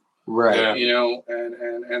group. Right.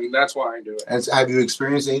 And that's why I do it. And have you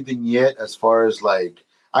experienced anything yet as far as like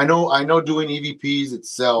I know doing EVPs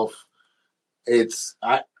itself,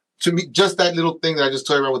 to me just that little thing that I just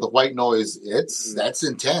told you about with the white noise, that's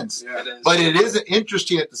intense. Yeah, it is. But it is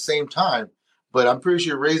interesting at the same time. But I'm pretty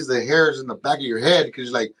sure it raises the hairs in the back of your head because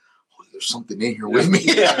you're like, oh, there's something in here with me.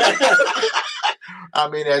 I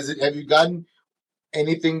mean, have you gotten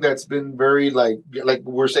anything that's been very like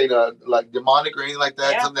we're saying like demonic or anything like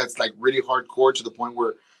that? Yeah. Something that's like really hardcore to the point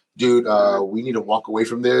where, dude, we need to walk away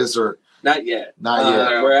from this or not yet. Not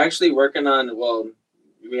yet. We're actually working on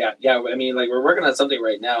I mean, like we're working on something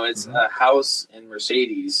right now. It's a house in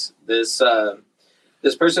Mercedes. This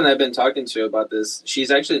person I've been talking to about this, she's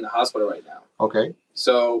actually in the hospital right now. Okay.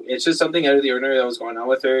 So it's just something out of the ordinary that was going on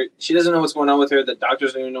with her. She doesn't know what's going on with her. The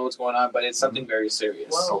doctors don't even know what's going on, but it's something very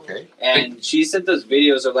serious. Whoa. Okay. And she sent us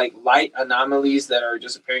videos of like light anomalies that are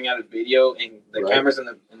just appearing out of video in the cameras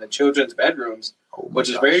in the children's bedrooms, which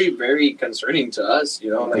is very, very concerning to us. We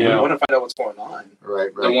want to find out what's going on.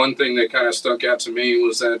 Right. The one thing that kind of stuck out to me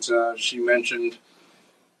was that she mentioned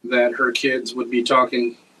that her kids would be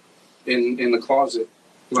talking in the closet,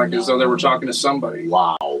 like as though they were talking to somebody.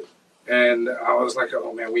 Wow. And I was like,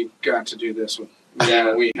 oh man, we got to do this one.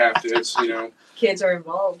 Yeah, we have to. It's Kids are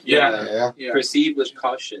involved. Yeah. Proceed with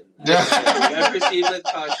caution. Yeah. You gotta proceed with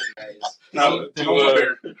caution, guys. Now,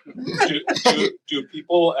 do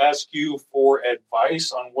people ask you for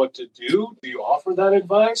advice on what to do? Do you offer that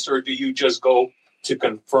advice, or do you just go to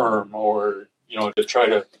confirm, or to try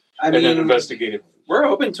to investigate it? We're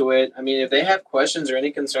open to it. I mean, if they have questions or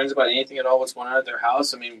any concerns about anything at all, what's going on at their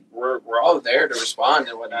house, I mean, we're all there to respond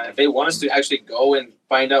and whatnot. If they want us to actually go and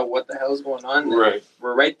find out what the hell's going on, then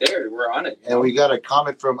we're right there. We're on it. And we got a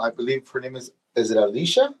comment from, I believe her name is it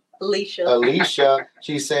Alicia? Alicia.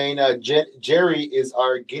 She's saying, Jerry is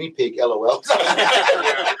our guinea pig, LOL.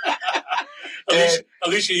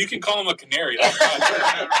 Alicia, you can call him a canary.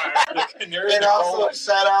 And also,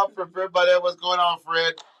 shout out for everybody. What's going on,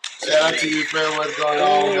 Fred? Shout out to you, Fred. What's going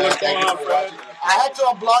on, man? Thank you for watching. I had to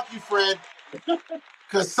unblock you, Fred,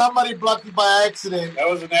 because somebody blocked you by accident. That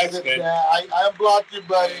was an accident. Yeah, I unblocked you,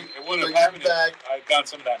 buddy. It wouldn't have happened. I got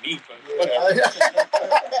some of that meat, but whatever.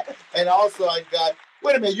 And also, I got.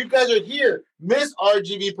 Wait a minute, you guys are here. Miss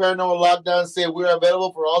RGV Paranormal Lockdown said we're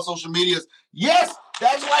available for all social medias. Yes,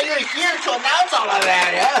 that's why you're here to announce all of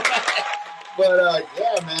that. But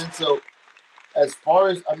yeah, man. So as far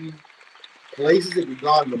as places that you've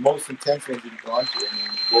gone, the most intense ones you've gone to.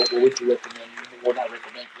 What would you recommend? Well, not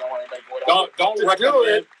recommend. Because I don't want anybody going out. Don't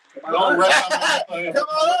recommend. Don't recommend. Come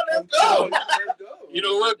on, let's go. You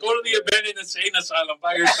know what? Go to the abandoned insane asylum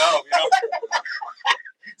by yourself.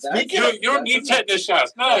 You don't need tetanus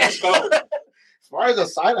shots. No, let's go. As far as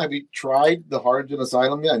asylum, have you tried the Harlingen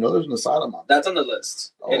Asylum yet? I know there's an asylum on there. That's on the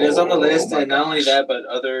list. It is on the list, and not only that, but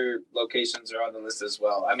other locations are on the list as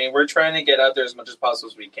well. I mean, we're trying to get out there as much as possible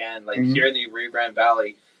as we can. Like here in the Rio Grande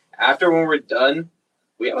Valley, after when we're done,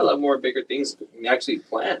 we have a lot more bigger things actually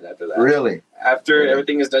planned after that. Really? After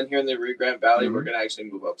everything is done here in the Rio Grande Valley, we're going to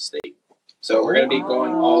actually move upstate. So we're going to be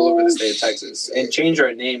going all over the state of Texas and change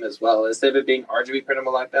our name as well. Instead of it being RGV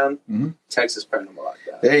Paranormal Lockdown, Texas Paranormal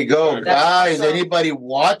Lockdown. There you go. Guys, anybody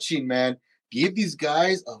watching, man, give these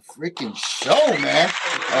guys a freaking show, man.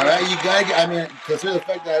 All right, you guys, I mean, consider the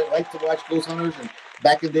fact that I like to watch Ghost Hunters, and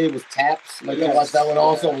back in the day it was Taps. Like, I watched that one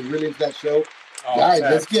also. I was really into that show. Guys,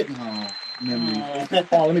 let's get... memories.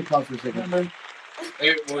 Let me pause for a second.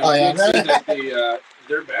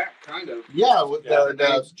 They're back, kind of. Yeah, with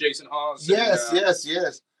Jason Hawes. Yes.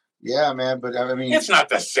 Yeah, man, but I mean... It's not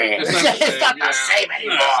the same. It's not the same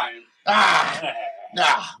anymore.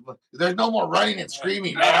 Nah, there's no more running and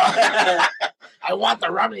screaming. I want the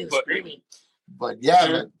running and screaming. But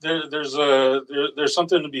yeah, there's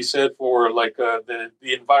something to be said for like the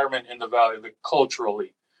environment in the valley,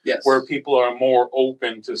 culturally, where people are more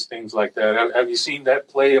open to things like that. Have you seen that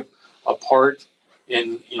play a part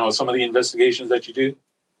in some of the investigations that you do?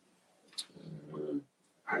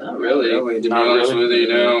 Not really. To be honest with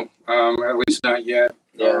you, at least not yet.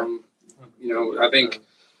 Yeah. I think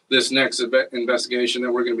this next investigation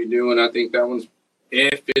that we're going to be doing, I think that one's,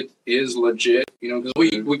 if it is legit, because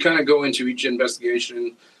we kind of go into each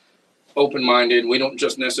investigation open-minded. We don't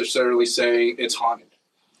just necessarily say it's haunted.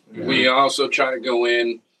 Mm-hmm. We also try to go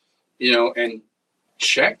in, and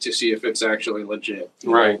check to see if it's actually legit.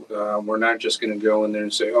 Right. We're not just going to go in there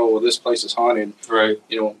and say, oh, well, this place is haunted. Right.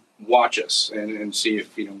 Watch us and see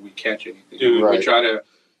if, we catch anything. We try to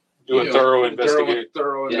do a thorough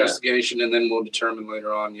investigation, and then we'll determine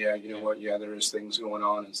later on. Yeah, there is things going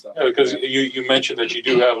on and stuff. Yeah, because you mentioned that you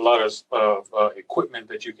do have a lot of equipment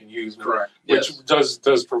that you can use, correct? Which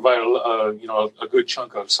does provide a good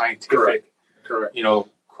chunk of scientific, correct.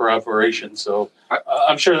 Corroboration. So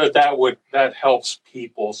I'm sure that helps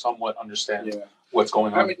people somewhat understand what's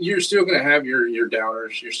going on. I mean, you're still going to have your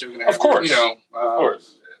doubters. You're still going to have, of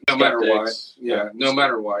course. No matter what, no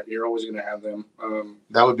matter what, you're always going to have them.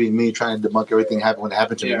 That would be me trying to debunk everything when it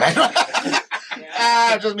happened to me, man.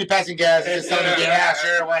 Just me passing gas. Just telling me,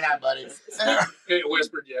 sure, why not, buddy? It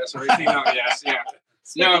whispered yes, or yes, yeah.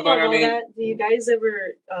 No, but I mean, do you guys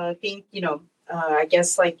ever think, I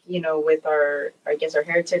guess with our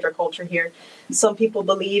heritage or culture here, some people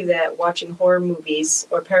believe that watching horror movies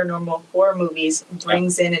or paranormal horror movies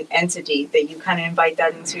brings in an entity, that you kind of invite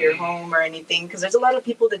that into your home or anything, because there's a lot of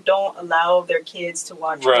people that don't allow their kids to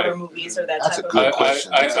watch horror movies or That's type a of good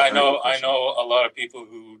question. I know a lot of people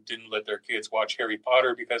who didn't let their kids watch Harry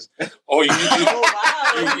Potter because you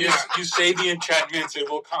say the enchantments, it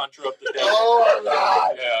will conjure up the devil. Oh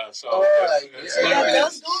God! Yeah, so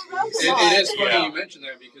it is funny you mentioned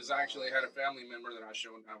that, because I actually had a family member that I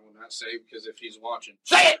will not say, because if he's watching,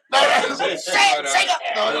 say it.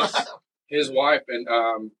 His wife and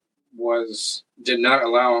did not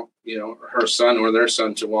allow her son or their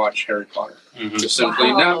son to watch Harry Potter. Mm-hmm. Just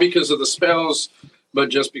simply not because of the spells, but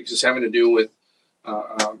just because having to do with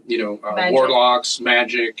magic. Warlocks,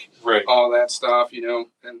 magic, right, all that stuff.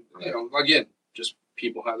 And again, just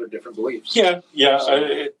people have their different beliefs. Yeah.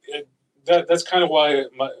 So, that's kind of why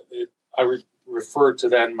I referred to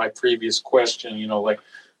that in my previous question. Like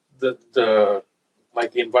the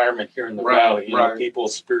environment here in the valley.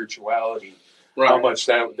 People's spirituality. Right. How much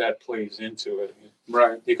that plays into it.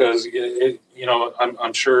 Right. Because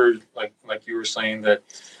I'm sure, like you were saying, that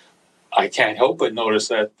I can't help but notice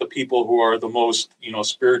that the people who are the most,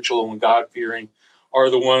 spiritual and God-fearing are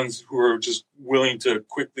the ones who are just willing to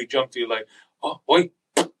quickly jump to you, like, oh, boy,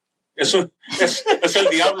 es el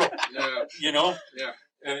diablo, Yeah.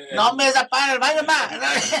 No me desapaga el baño más.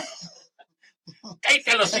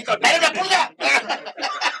 Cállate los hijos.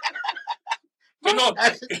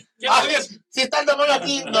 Si está el demonio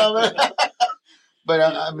aquí, no. But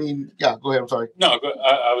I mean, go ahead. I'm sorry. No,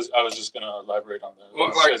 I was just going to elaborate on that.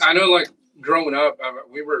 Well, I know, growing up,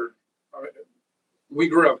 we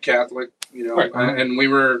grew up Catholic, right. And we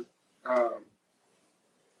were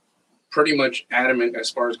pretty much adamant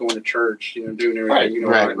as far as going to church, doing everything,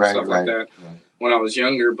 stuff like that when I was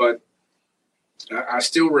younger. But I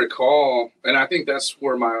still recall, and I think that's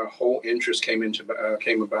where my whole interest came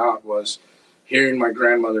about, was hearing my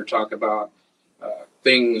grandmother talk about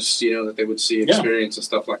things, that they would see, experience, and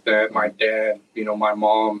stuff like that. My dad, my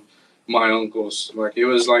mom, my uncles, it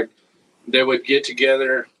was like they would get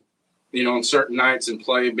together, on certain nights and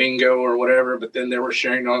play bingo or whatever, but then they were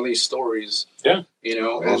sharing all these stories. Yeah.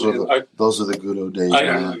 Those are the good old days. I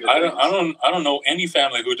don't know any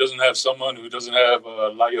family who doesn't have someone who doesn't have a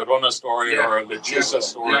La Llorona story or a Lechuza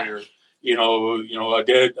story or, a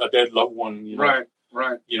dead loved one,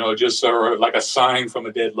 Right. Just like a sign from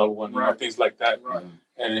a dead loved one, things like that. Right.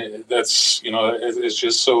 And that's, it's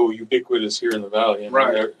just so ubiquitous here in the valley. And,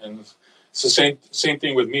 right. And it's the same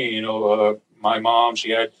thing with me. My mom, she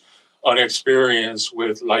had an experience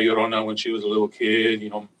with La Llorona when she was a little kid,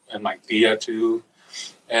 and my tia too.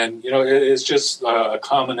 And, it's just a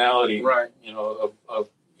commonality, right? Of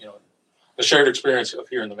a shared experience up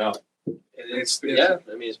here in the valley. It's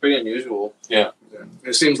pretty unusual. Yeah.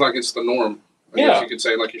 It seems like it's the norm. I guess you could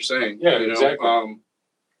say, like you're saying. Yeah, exactly. I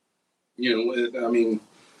mean,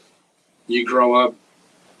 you grow up,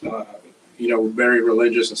 very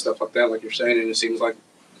religious and stuff like that, like you're saying, and it seems like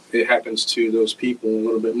it happens to those people a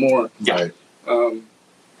little bit more. Yeah.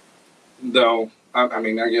 Though,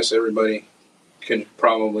 I guess everybody can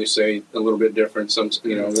probably say a little bit different. Some,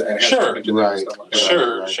 that has happened to them and stuff like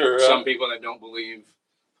that. Sure. Some people that don't believe,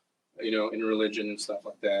 in religion and stuff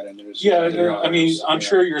like that. And there's I'm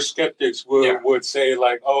sure your skeptics would say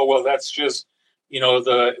like, oh well, that's just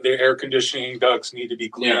the air conditioning ducts need to be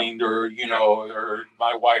cleaned, or or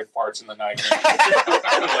my wife farts in the night.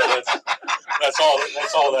 That's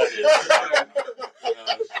all that is.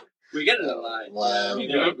 We get it a lot. Wow. We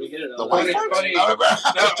get it a The lot. wife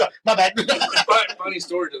my bad. Funny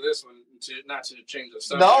story to this one, not to change the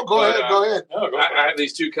subject. No, go ahead. No, go I had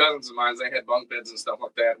these two cousins of mine. They had bunk beds and stuff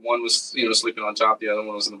like that. One was, sleeping on top. The other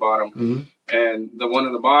one was in the bottom. Mm-hmm. And the one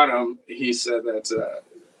in the bottom, he said that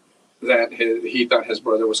he thought his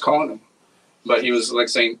brother was calling him, but he was like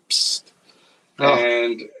saying "psst,"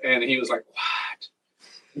 and he was like,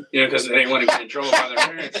 "What?" Because they didn't want to get in trouble by their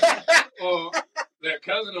parents. Well, that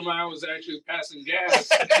cousin of mine was actually passing gas,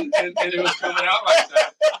 and it was coming out like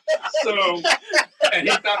that. So, and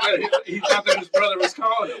he thought that his brother was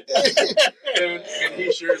calling him, and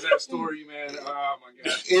he shares that story, man. Oh my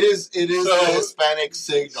gosh! It is a Hispanic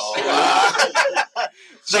signal.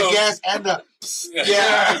 The gas and the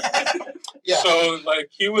yeah. So like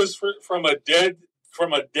he was from a dead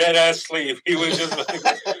ass sleep. He was just like,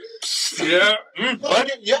 yeah.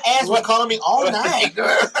 What? Your ass was calling me all night.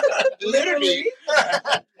 Literally.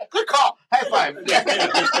 Good call. High five.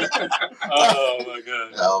 Oh my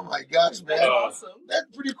god. Oh my gosh, man. Awesome. That's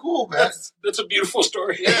pretty cool, man. That's a beautiful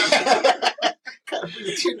story. Kind of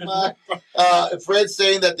brings you to mind. Fred's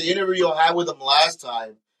saying that the interview you had with him last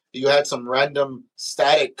time, you had some random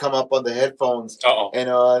static come up on the headphones, and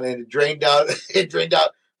it drained out. It drained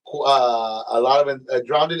out a lot of it,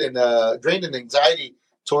 drained in anxiety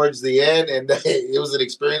towards the end, and it was an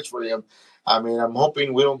experience for him. I mean, I'm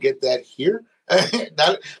hoping we don't get that here,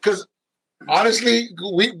 because honestly,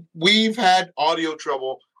 we've had audio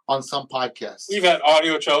trouble on some podcasts. We've had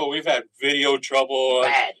audio trouble. We've had video trouble.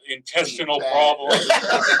 Intestinal problems.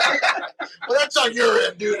 Well, that's on your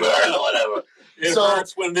end, dude. Whatever. It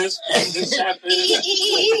hurts when this happens.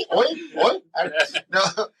 What? No.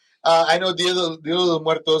 I know Dia de los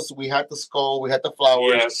Muertos, we had the skull, we had the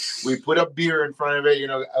flowers, yes. We put up beer in front of it,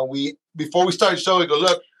 and before we started the show, we go,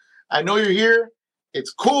 look, I know you're here,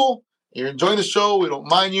 it's cool, you're enjoying the show, we don't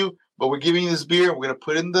mind you, but we're giving you this beer, and we're going to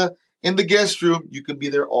put it in the guest room, you can be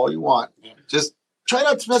there all you want. Yeah. Just try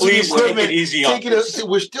not to mess with the equipment. Take it easy on us.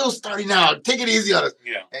 We're still starting out, take it easy on us.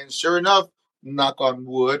 Yeah. And sure enough, knock on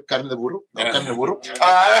wood, carne de burro, carne de burro.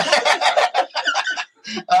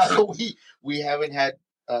 We haven't had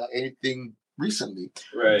anything recently,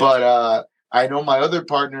 right? But I know my other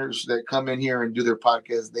partners that come in here and do their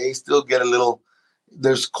podcast, they still get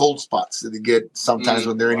there's cold spots that they get sometimes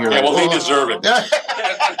when they're in here. Yeah, well, they deserve it.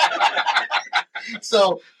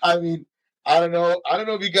 So I mean, I don't know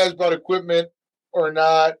if you guys brought equipment or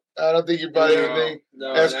not. I don't think you brought anything.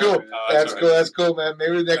 No, that's cool. No, that's cool. That's cool, man.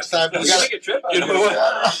 Maybe next time we gotta make a trip. You know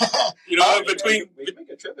what? We can make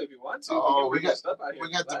a trip if you want to. Oh, we got stuff out here.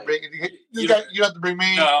 We got to bring it. You have to bring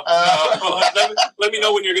me. No. Let me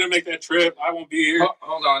know when you're going to make that trip. I won't be here.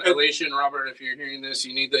 Hold on, Alicia and Robert. If you're hearing this,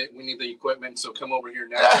 we need the equipment. So come over here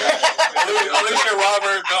now. Alicia,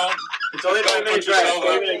 Robert, come. It's only 5 minutes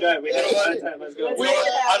drive. We have a lot of time. Let's go.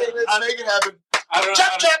 Let's make it happen.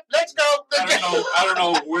 Chop, let's go. I don't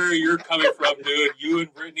know where you're coming from, dude. You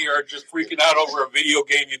and Brittany are just freaking out over a video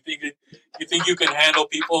game. You think you can handle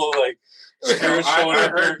people like spirits showing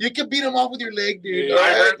up there? You can beat them off with your leg, dude. Yeah,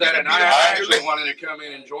 I heard that, and I actually wanted to come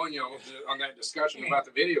in and join you on that discussion about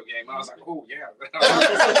the video game. I was like, oh yeah.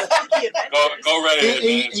 Go right ahead,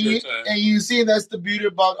 man. And you see, that's the beauty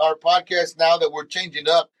about our podcast now that we're changing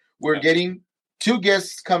up. We're getting 2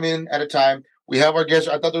 guests come in at a time. We have our guests.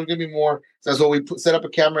 I thought there was going to be more. So that's why we set up a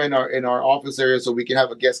camera in our office area so we can have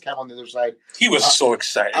a guest cam on the other side. He was so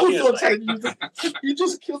excited. I was so excited. You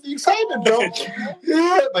just killed the excitement, bro.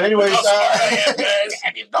 Yeah. But anyways,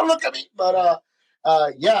 don't look at me. But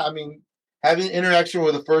yeah, I mean, having interaction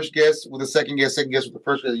with the first guest, with the second guest with the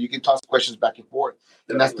first guest, you can toss questions back and forth.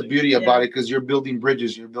 And that's the beauty about it, because you're building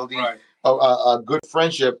bridges. You're building a good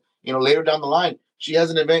friendship. later down the line, she has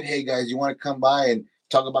an event. Hey guys, you want to come by and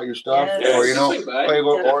talk about your stuff, Yes.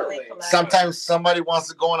 or sometimes somebody wants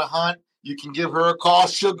to go on a hunt. You can give her a call.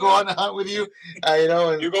 She'll go on a hunt with you.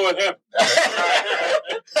 And you go with him.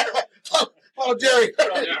 Oh, Jerry,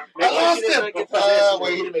 I lost him.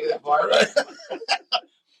 Wait, he didn't make it that far, right?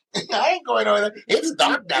 I ain't going over there. It's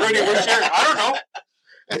dark down there. Where's Jerry? I don't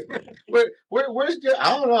know. Where's Jerry? I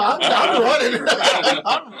don't know. I'm running.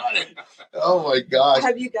 I'm running. Oh my gosh.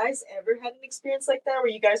 Have you guys ever had an experience like that where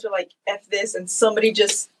you guys were like, F this, and somebody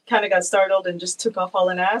just kind of got startled and just took off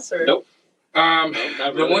hauling ass? Or Nope.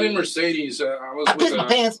 The one in Mercedes, I was with my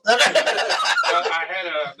pants.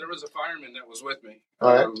 there was a fireman that was with me,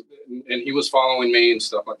 and he was following me and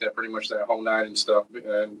stuff like that pretty much that whole night and stuff.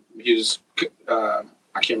 And he was, I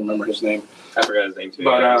can't remember his name. I forgot his name too.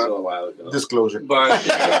 But it was a little while ago. Disclosure. But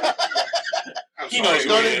I'm sorry.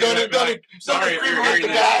 Don't Sorry if you're hearing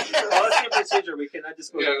this. Policy and procedure. We cannot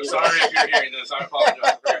disclose. Yeah, sorry if you're hearing this. I apologize.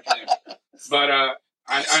 I forgot your name. But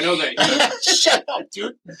I know that shut up,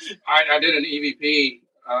 dude. I did an EVP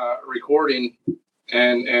recording,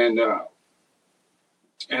 and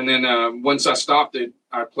then once I stopped it,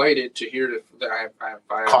 I played it to hear if I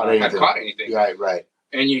had caught anything. Right.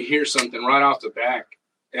 And you hear something right off the back,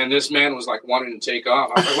 and this man was like wanting to take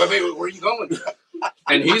off. I was like, wait, where are you going?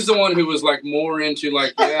 And he's the one who was like more into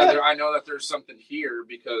like, I know that there's something here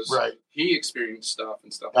because he experienced stuff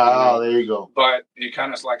and stuff. Oh, there you go. But it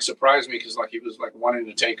kind of like surprised me because like he was like wanting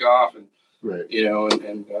to take off and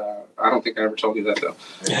and I don't think I ever told you that though.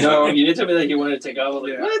 No, you didn't tell me that he wanted to take off. I was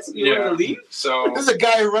like, what? You want to leave? So this is a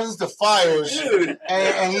guy who runs the fires,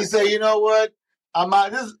 and he said, you know what? I'm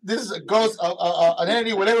out. This is a ghost, an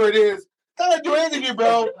entity, whatever it is. Can't do anything here,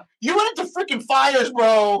 bro. You went to freaking fires,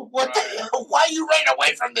 bro. What? Why are you running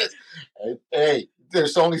away from this? Hey,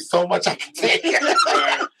 there's only so much I can take.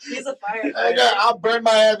 He's a firefighter. I'll burn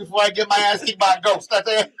my ass before I get my ass kicked by a ghost. That's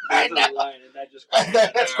it.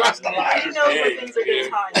 That's crossed the line. I know when things are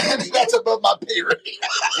getting hot. That's above my pay rate.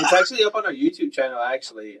 It's actually up on our YouTube channel.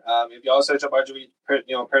 Actually, if y'all search up RGV,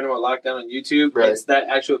 Paranormal Lockdown on YouTube, it's that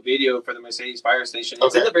actual video for the Mercedes fire station.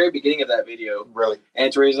 It's in the very beginning of that video. Really? And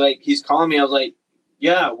it's where he's calling me. I was like,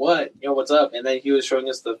 yeah, what? What's up? And then he was showing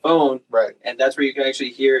us the phone. Right. And that's where you can actually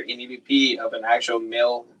hear an EVP of an actual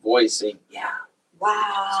male voice saying, yeah.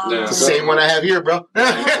 Wow. It's the same one I have here, bro.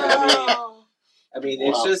 I mean,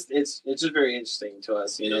 it's just very interesting to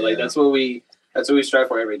us. Like that's what we strive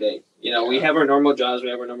for every day. We have our normal jobs, we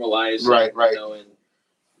have our normal lives. Right. And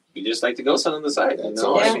we just like to go sit on the side.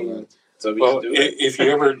 So if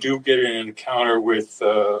you ever do get an encounter with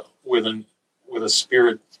a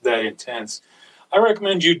spirit that intense, I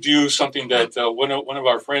recommend you do something that one of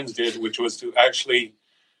our friends did, which was to actually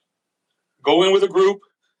go in with a group,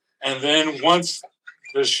 and then once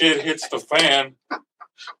the shit hits the fan,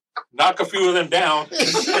 knock a few of them down,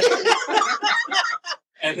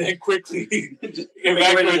 and then quickly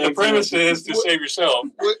evacuate the premises to save yourself.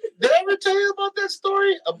 Did I ever tell you about that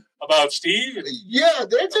story? About Steve? Yeah,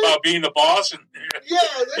 did I tell you? About being the boss? Did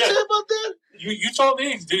I tell you about that? You told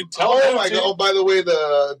me, dude. Tell Oh, my God. Oh, by the way,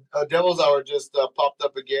 the Devil's Hour just popped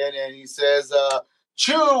up again, and he says,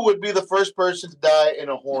 Chew would be the first person to die in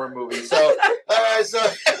a horror movie. So, yeah,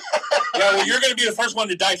 well, you're going to be the first one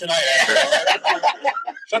to die tonight.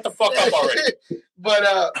 Shut the fuck up already.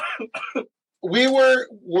 But we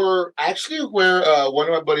were actually where one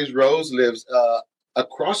of my buddies, Rose, lives.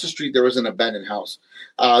 Across the street, there was an abandoned house,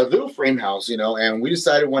 a little frame house, and we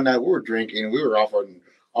decided one night we were drinking, we were off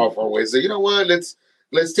our way. So, you know what? Let's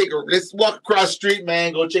walk across the street,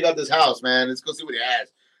 man. Go check out this house, man. Let's go see what he has.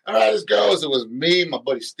 All right, let's go. So it was me, my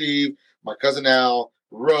buddy Steve, my cousin Al,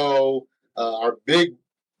 Ro, our big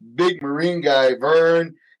Marine guy,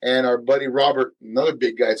 Vern, and our buddy Robert, another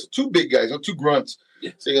big guy. So two big guys, two grunts.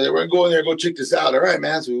 Yeah. So we're going to go in there and go check this out. All right,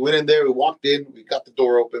 man. So we went in there. We walked in. We got the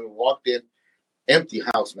door open. We walked in. Empty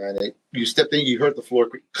house, man. You stepped in, you heard the floor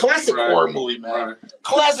creak. Classic horror movie, man. Right.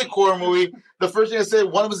 Classic horror movie. The first thing I said,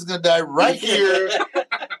 one of us is going to die right here.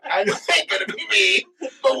 I know it ain't going to be me,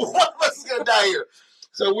 but one of us is going to die here.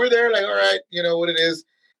 So we're there like, all right, you know what it is.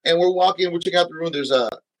 And we're walking, we're checking out the room. There's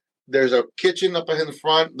a kitchen up in the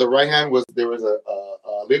front. The right hand there was a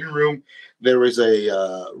living room. There was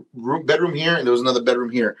a bedroom here, and there was another bedroom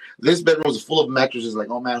here. This bedroom was full of mattresses. Like,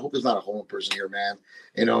 oh man, I hope there's not a homeless person here, man.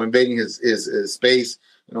 Invading his space.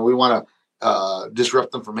 We want to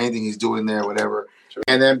disrupt him from anything he's doing there, whatever. Sure.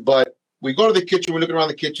 And then, but we go to the kitchen. We're looking around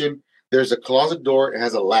the kitchen. There's a closet door. It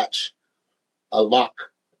has a latch, a lock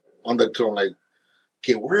on the door. I'm like,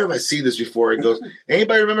 okay, where have I seen this before? It goes,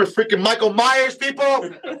 anybody remember freaking Michael Myers, people?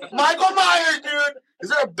 Michael Myers, dude. Is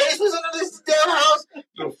there a basement under this damn house?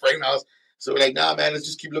 Little frame house. So like, nah, man, let's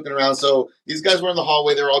just keep looking around. So these guys were in the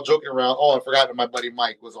hallway. They were all joking around. Oh, I forgot that my buddy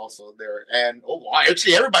Mike was also there. And,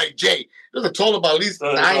 actually, everybody, Jay, there's a total of about at least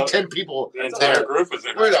 9-10 people. The entire group was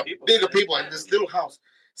there. We're a bigger people in this little house.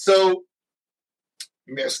 So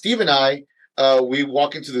Steve and I, we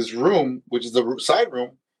walk into this room, which is the side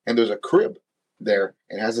room, and there's a crib there.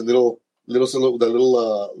 It has a little umbrella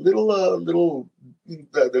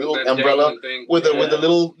with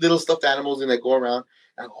the little stuffed animals in that go around.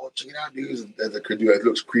 And I go, oh, check it out, dude. The dude, it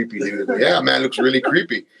looks creepy, dude. Go, yeah, man, it looks really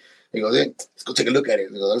creepy. He goes, hey, let's go take a look at it.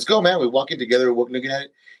 He goes, let's go, man. We walk in together, we're looking at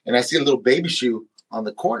it, and I see a little baby shoe on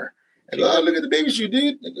the corner. I go, oh, look at the baby shoe,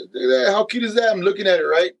 dude. Look at that. How cute is that? I'm looking at it,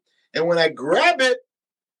 right? And when I grab it,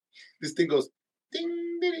 this thing goes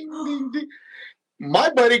ding, ding, ding, ding. My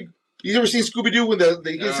buddy, you ever seen Scooby-Doo when you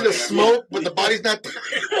can see the smoke, but the body's not there?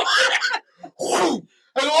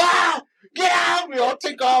 I go, get out! We all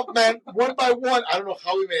take off, man, one by one. I don't know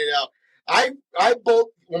how we made it out. I both,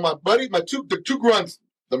 my buddy, the two grunts,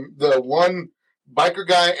 the one biker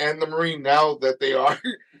guy and the Marine, now that they are,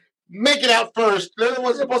 make it out first. They're the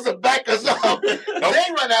ones supposed to back us up. They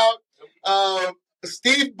run out.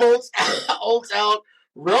 Steve bolts out.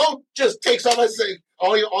 Ro just takes off. I say,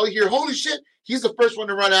 all you hear, holy shit, he's the first one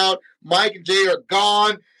to run out. Mike and Jay are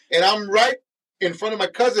gone. And I'm right in front of my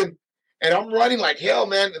cousin. And I'm running like hell,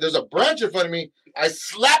 man. There's a branch in front of me. I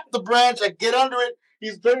slap the branch. I get under it.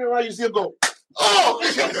 He's turning around. You see him go, oh!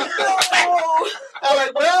 I'm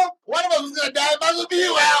like, well, one of us is going to die. It might as well be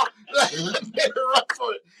you, Al. Run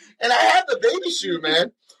for it. And I had the baby shoe,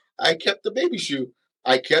 man. I kept the baby shoe.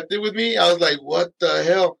 I kept it with me. I was like, what the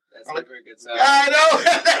hell? That's never a good sign. I know.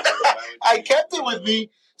 I kept it with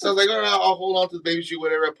me. So I was like, all right, I'll hold on to the baby shoe,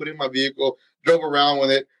 whatever. I put it in my vehicle, drove around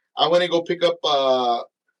with it. I went and go pick up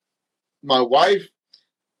my wife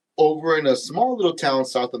over in a small little town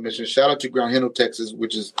south of Mission. Shout out to Ground Heno, Texas,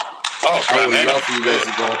 which is I would love for you guys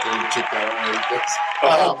to go up there and check that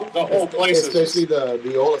out. The whole place, especially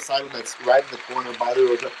the old asylum that's right in the corner by the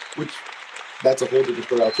road, which that's a whole different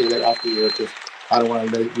story. I'll tell you that off the air because I don't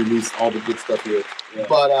want to release all the good stuff here. Yeah.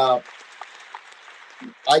 But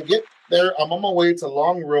I get there. I'm on my way. It's a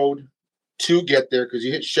long road to get there because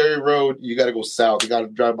you hit Sherry Road, you got to go south. You got to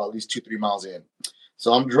drive about at least 2-3 miles in.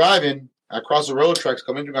 So I'm driving. I cross the railroad tracks,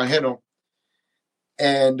 coming to Granjeno,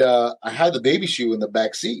 and I had the baby shoe in the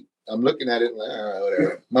back seat. I'm looking at it, like, all right,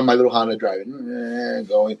 whatever. My little Honda driving,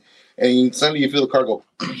 going, and suddenly you feel the car go.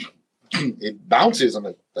 It bounces. I'm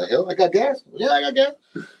like, the hell? I got gas? Yeah, I got gas.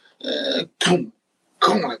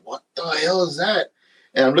 I'm like, what the hell is that?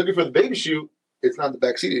 And I'm looking for the baby shoe. It's not in the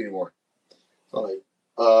back seat anymore. So I'm like,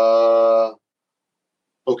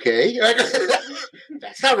 okay.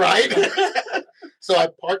 That's not right. So I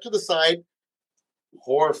park to the side.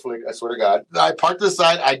 Horror flick, I swear to God. I park to the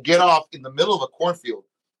side. I get off in the middle of a cornfield.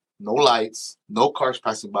 No lights. No cars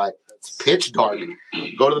passing by. It's pitch dark.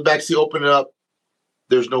 Go to the back seat, open it up.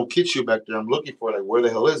 There's no kid shoe back there. I'm looking for it. Like, where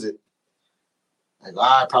the hell is it? Like,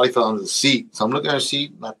 I probably fell under the seat. So I'm looking at the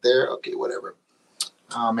seat. Not there. Okay, whatever.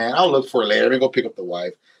 Oh, man, I'll look for it later. Let me go pick up the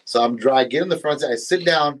wife. So I'm dry. Get in the front seat. I sit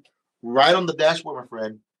down. Right on the dashboard, my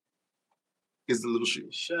friend, is the little shoe.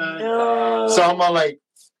 Shut up. So I'm all like,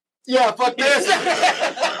 yeah, fuck this.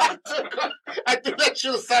 I threw that shoe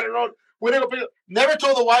on the side of the road. We didn't go pick it up. Never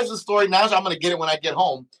told the wives the story. Now I'm going to get it when I get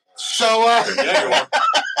home. So,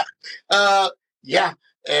 yeah.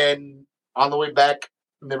 And on the way back,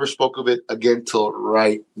 never spoke of it again till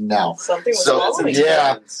right now. Something was wrong.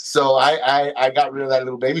 Yeah. So I got rid of that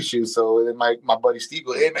little baby shoe. So then my buddy Steve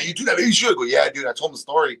goes, hey, man, you do that baby shoe? I go, yeah, dude. I told him the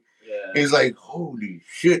story. Yeah. He's like, holy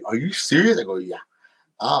shit, are you serious? I go, yeah.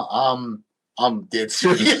 I'm dead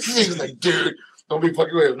serious. He's like, dude, don't be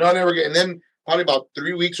fucking with it. No, never again. And then probably about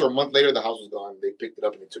 3 weeks or a month later, the house was gone. They picked it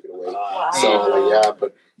up and they took it away. Wow. So, yeah,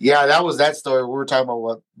 but yeah, that was that story. We were talking about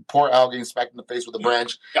what poor Al getting smacked in the face with a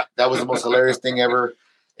branch. Yeah. That was the most hilarious thing ever.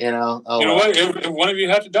 You know what? If one of you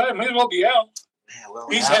have to die, it may as well be Al. Yeah, well,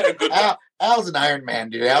 he's had a good Al's an Iron Man,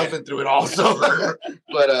 dude. Al's been through it all. So,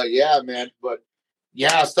 but yeah, man. But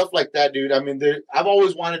yeah, stuff like that, dude. I mean, I've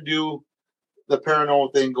always wanted to do the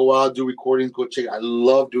paranormal thing, go out, do recordings, go check. I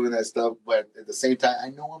love doing that stuff, but at the same time, I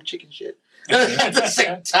know I'm chicken shit. At the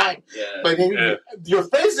same time, but your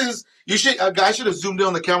faces, a guy should have zoomed in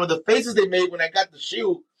on the camera. The faces they made when I got the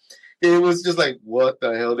shoe, it was just like, what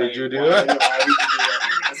the hell did you do? Why did you do that?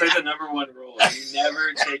 That's like the number one rule. You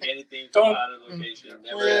never take anything from out of location.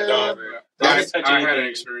 Never. I had an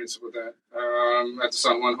experience with that at the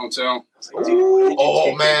San Juan Hotel.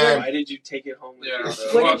 Man! Why did you take it home? Yeah.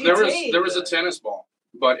 Well, there was a tennis ball,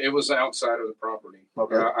 but it was outside of the property.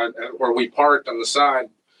 Okay. Where we parked on the side.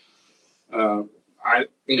 I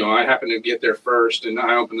happened to get there first, and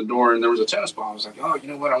I opened the door, and there was a tennis ball. I was like, oh, you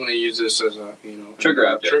know what? I'm going to use this as a trigger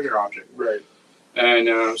object. Right.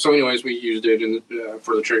 And so, anyways, we used it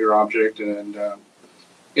for the trigger object, and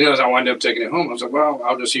as I wound up taking it home, I was like, well,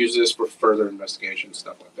 I'll just use this for further investigation,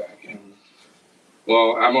 stuff like that.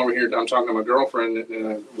 Well, I'm over here. I'm talking to my girlfriend.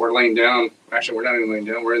 And, we're laying down. Actually, we're not even laying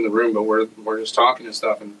down. We're in the room, but we're just talking and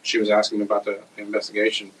stuff. And she was asking me about the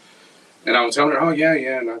investigation. And I was telling her, oh, yeah.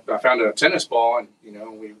 And I found a tennis ball. And,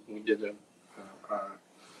 we did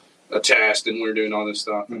a test. And we were doing all this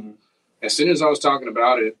stuff. Mm-hmm. And as soon as I was talking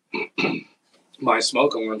about it, my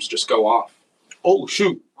smoke alarms just go off. Oh,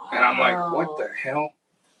 shoot. And I'm like, what the hell?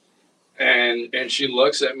 And she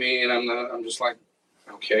looks at me. And I'm just like,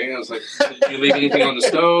 okay. I was like, did you leave anything on the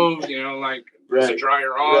stove? Is the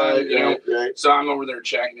dryer on? Right. So I'm over there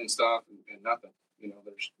checking and stuff, and nothing.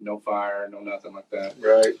 There's no fire, no nothing like that.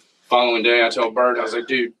 Right. Following day, I told Bert, I was like,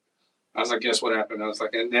 dude, guess what happened? I was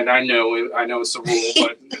like, and I know it's a rule,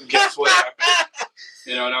 but guess what happened?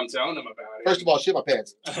 And I'm telling them about it. First of all, shit my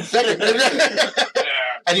pants. Second,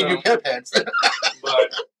 I need new pair of pants.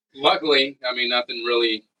 But luckily, nothing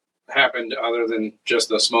really happened other than just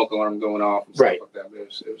the smoke alarm going off and stuff like that. It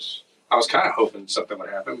was I was kind of hoping something would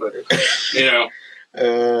happen, but I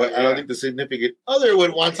don't think the significant other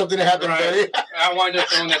would want something to happen. Right. I wound up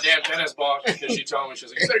throwing that damn tennis ball because she told me, she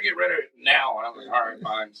was like, you better get rid of it now. And I'm like, all right,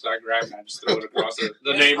 fine. So I grabbed it and I just threw it across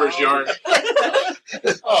the neighbor's yard.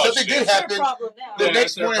 Something did happen. The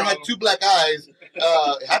next morning I had 2 black eyes.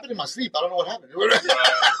 It happened in my sleep. I don't know what happened.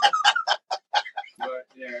 But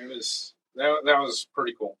yeah, it was... That was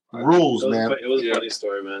pretty cool. Rules, man. It was a funny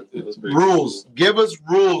story, man. It was pretty rules. Cool. Give us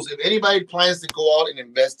rules. If anybody plans to go out and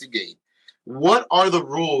investigate, what are the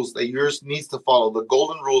rules that yours needs to follow? The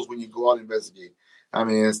golden rules when you go out and investigate.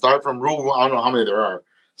 Start from rule. I don't know how many there are.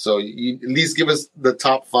 So you at least give us the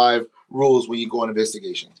top 5 rules when you go on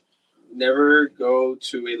investigation. Never go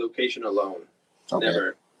to a location alone. Okay.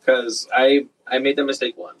 Never, because I made that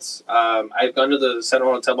mistake once. I've gone to the Center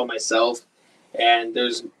Hotel by myself, and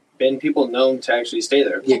there's been people known to actually stay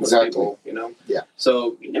there. Exactly. People, Yeah.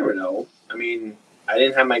 So you never know. I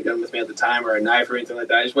didn't have my gun with me at the time or a knife or anything like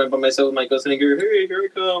that. I just went by myself with my ghost and gear. Hey, here I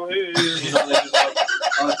come. Hey,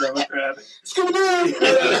 all dumb crap.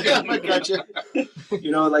 I gotcha.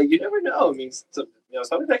 You never know.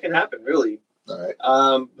 Something that can happen, really. All right.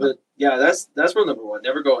 But yeah, that's rule number 1.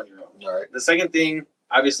 Never go on your own. All right. The second thing,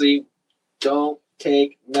 obviously, don't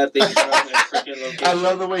take nothing from a freaking location. I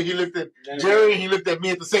love the way he looked at Jerry and he looked at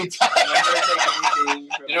me at the same time.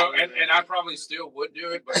 And I probably still would do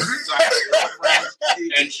it, but since I have a girlfriend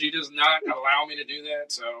and she does not allow me to do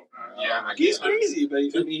that, so he's crazy, but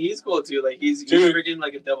he's cool too. He's freaking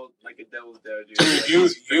like a devil's there, dude.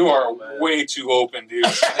 You are way too open, dude.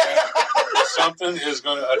 Something is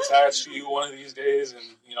going to attach to you one of these days, and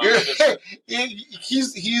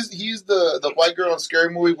he's the white girl in Scary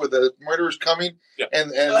Movie where the murderer's coming,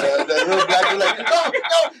 and the little black girl like, no,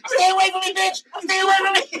 stay away from me, bitch, stay away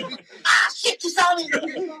from me. Shit, you saw me.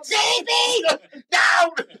 Save me!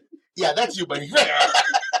 No! Yeah, that's you, buddy.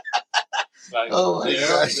 Oh my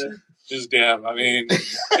gosh. Just damn.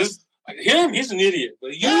 Him, he's an idiot.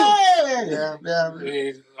 But you, yeah.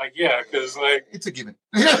 Because it's a given.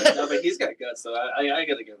 No, but he's got guts, so I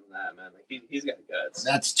gotta give him that, man. He's got guts.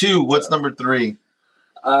 That's 2. What's number 3?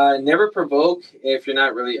 Never provoke if you're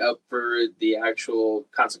not really up for the actual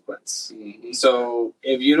consequence. Mm-hmm. So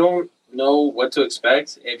if you don't know what to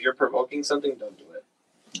expect, if you're provoking something, don't do it.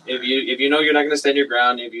 If you know you're not going to stand your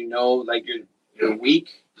ground, if you know you're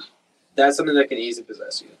weak, that's something that can easily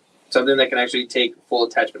possess you. Something that can actually take full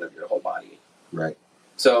attachment of your whole body. Right.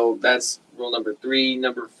 So that's rule number 3.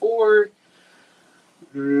 Number 4.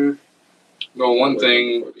 Well, one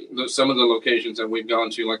thing, some of the locations that we've gone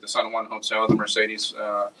to, like the San Juan Hotel, the Mercedes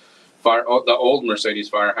the old Mercedes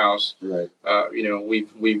Firehouse. Right.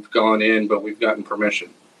 We've gone in, but we've gotten permission.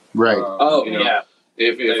 Right. Yeah.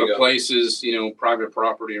 If a place is private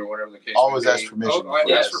property or whatever the case, always ask permission.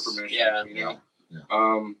 Ask for permission. Yeah.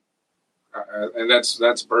 And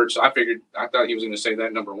that's Bert's. I thought he was going to say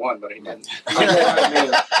that number 1, but he didn't.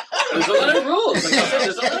 There's a lot of rules.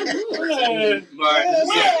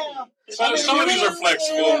 But some of these are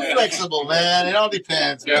flexible. Flexible, man. It all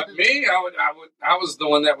depends. Yeah, me, I was the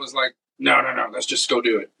one that was like, no, let's just go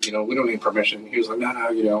do it. We don't need permission. He was like,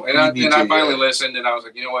 no, And I finally listened, and I was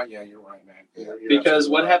like, you know what? Yeah, you're right, man. Because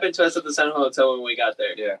what happened to us at the San Hotel when we got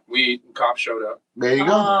there? Yeah, cops showed up. There you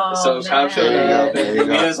go. So cops showed up, and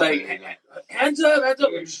he was like, hands up,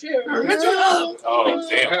 shit, hands up. Oh,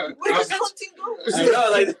 damn. Where does hunting go? I know,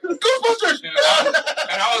 like Ghostbusters!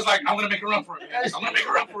 And I was like, I'm gonna make a run for it.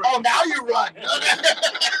 Oh, now you run.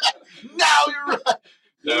 Now you run.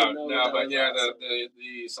 But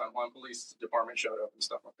the San Juan Police Department showed up and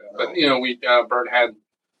stuff like that. But we Bert had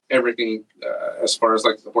everything as far as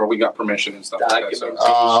like where we got permission and stuff like that. So,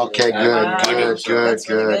 Okay, good.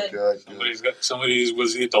 Somebody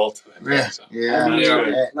was the adult. Yeah, So. yeah. I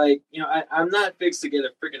mean, like I'm not fixed to get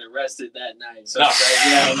freaking arrested that night. So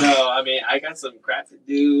I mean, I got some crap to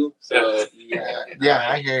do. So yeah,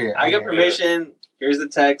 I hear you. I got permission. Here's the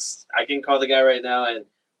text. I can call the guy right now and.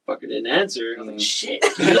 Fucker didn't answer. I was like, shit.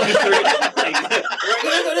 We're gonna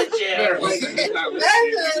go to jail.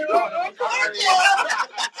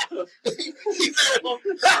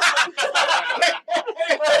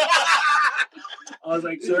 I was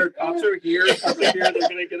like, sir, cops are here. They're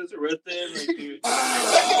gonna get us arrested. Like, dude.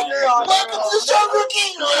 Welcome to the show,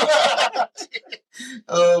 rookie.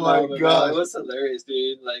 Oh my god, it was hilarious,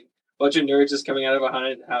 dude. Like, bunch of nerds just coming out of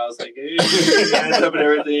behind the house, like, hey, hands up and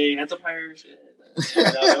everything, hands up higher, shit.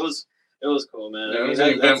 It was cool, man. It was an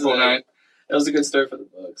eventful night. That was a good start for the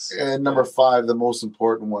books. And number 5, the most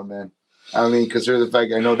important one, man. I mean, consider the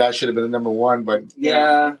fact I know that should have been the number 1, but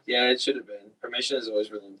yeah, it should have been. Permission is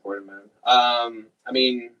always really important, man. I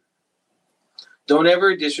mean, don't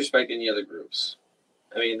ever disrespect any other groups.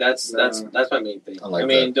 I mean, that's my main thing. I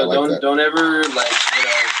mean, don't ever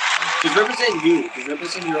just represent you. Just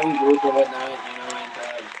represent your own group or whatnot.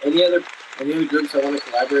 And any other groups that want to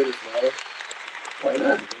collaborate as well. Why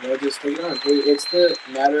not? Just take it on. It's the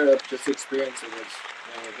matter of just experiencing what's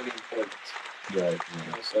really important. Right.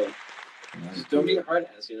 So just don't be a hard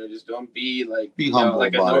ass. Just don't be like be humble.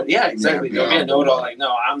 Like yeah, exactly. Don't be a know-it-all. Like,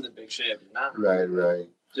 no, I'm the big shit. Nah. Right.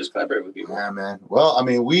 Just collaborate with people. Yeah, man. Well, I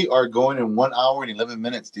mean, we are going in 1 hour and 11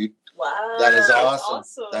 minutes, dude. Wow. That is awesome.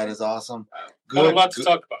 That is awesome. Good. A lot to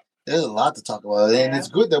talk about. There's a lot to talk about, and it's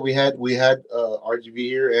good that we had RGV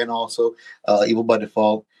here and also Evil by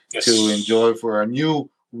Default to enjoy for our new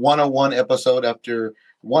 101 episode after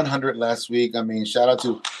 100 last week. I mean, shout out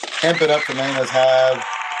to Hemp It Up for letting us have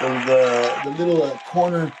the little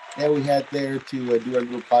corner that we had there to do our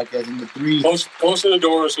little podcast in the 3. Close to the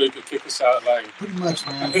door so you could kick us out. Like pretty much,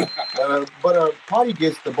 man. But our party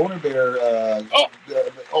gets the Boner Bear. Let's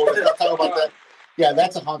not talk about that. Yeah,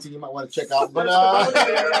 that's a haunting you might want to check out. But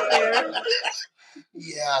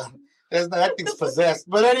yeah, that thing's possessed.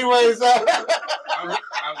 But anyways, I'm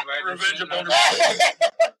glad Revenge of Boner.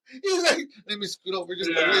 He's like, let me scoot over just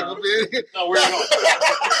a little bit. No, we're not.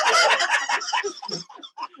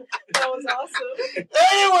 That was awesome.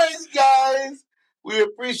 Anyways, guys, we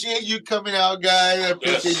appreciate you coming out, guys. I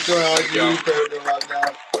appreciate you coming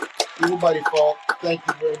out. Everybody, fault. Thank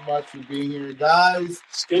you very much for being here, guys.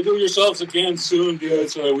 Schedule yourselves again soon, dude,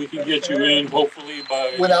 so we can get you in. Hopefully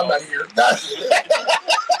by when I'm not here.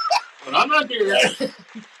 When I'm not here.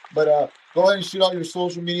 But go ahead and shoot out your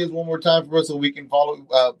social medias one more time for us, so we can follow.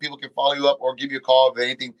 People can follow you up or give you a call if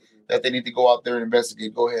anything that they need to go out there and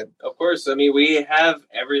investigate. Go ahead. Of course. I mean, we have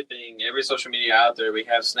everything, every social media out there. We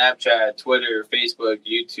have Snapchat, Twitter, Facebook,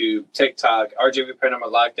 YouTube, TikTok, RGV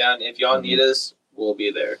Paranormal Lockdown. If y'all need us, we'll be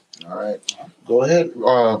there. All right. Go ahead.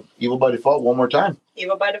 Evil by Default one more time.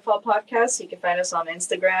 Evil by Default podcast. You can find us on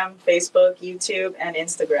Instagram, Facebook, YouTube, and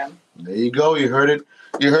Instagram. There you go. You heard it.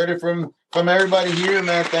 You heard it from everybody here,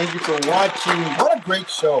 man. Thank you for watching. What a great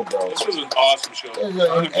show, bro. This was an awesome show.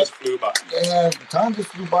 Time just flew by. Yeah, time just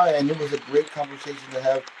flew by, and it was a great conversation to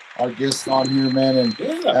have our guests on here, man.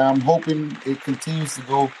 And I'm hoping it continues to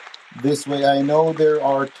go this way. I know there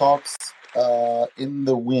are talks in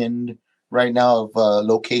the wind right now of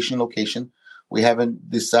location. We haven't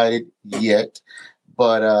decided yet,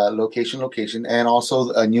 but location, and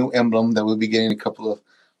also a new emblem that we'll be getting in a couple of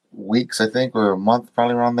weeks, I think, or a month,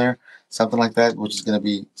 probably around there, something like that, which is going to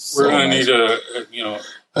be so we're going to nice. need to,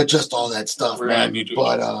 adjust all that stuff, man.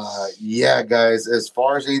 But yeah, guys, as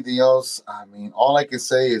far as anything else, I mean, all I can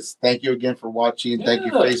say is thank you again for watching. Yeah. Thank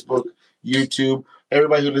you, Facebook, YouTube,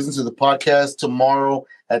 everybody who listens to the podcast. Tomorrow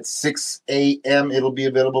at 6 a.m. it'll be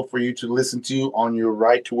available for you to listen to on your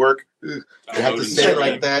ride to work. You have to say it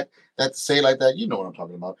like that. You know what I'm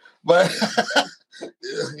talking about. But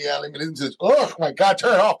yeah, let me listen to this. Oh my God,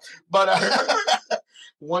 turn it off. But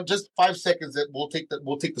just 5 seconds. That we'll take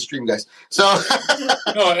the stream, guys. So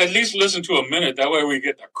no, at least listen to a minute. That way we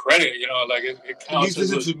get the credit. Like it counts. At least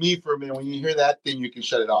listen to me for a minute. When you hear that, then you can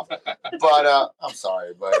shut it off. But I'm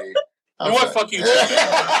sorry, buddy. What? Fuck you.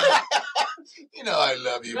 You know I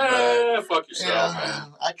love you, man. Fuck yourself. Yeah,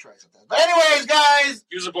 I try sometimes. But anyways, guys.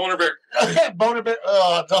 Use a boner bear. Boner bear.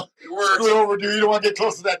 Oh, don't. It works. Screw it over, dude. You don't want to get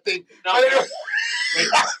close to that thing. No,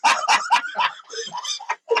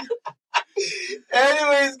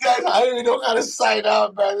 Anyways, guys, I don't even know how to sign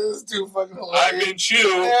out, man. This is too fucking hilarious. I've been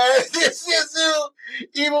Chew. This is you.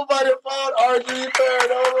 Evil by the phone, RGV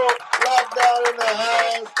Paranormal, lockdown in the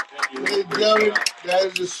house. Ladies and gentlemen, that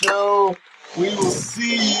is the show. We will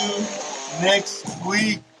see you next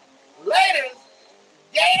week. Later.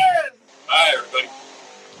 Gators. Bye, everybody.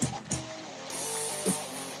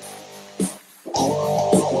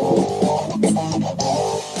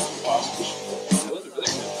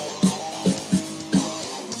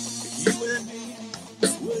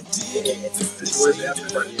 Where's the after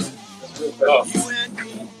party? You and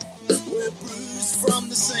me, we're bruised from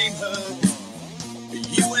the same hurt.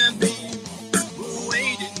 You and me, we're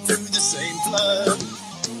wading through the same flood.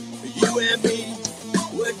 You and me,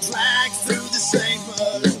 we're dragged through the same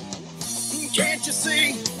mud. Can't you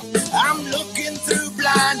see? I'm looking through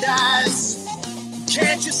blind eyes.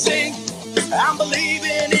 Can't you see? I'm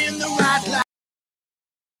believing in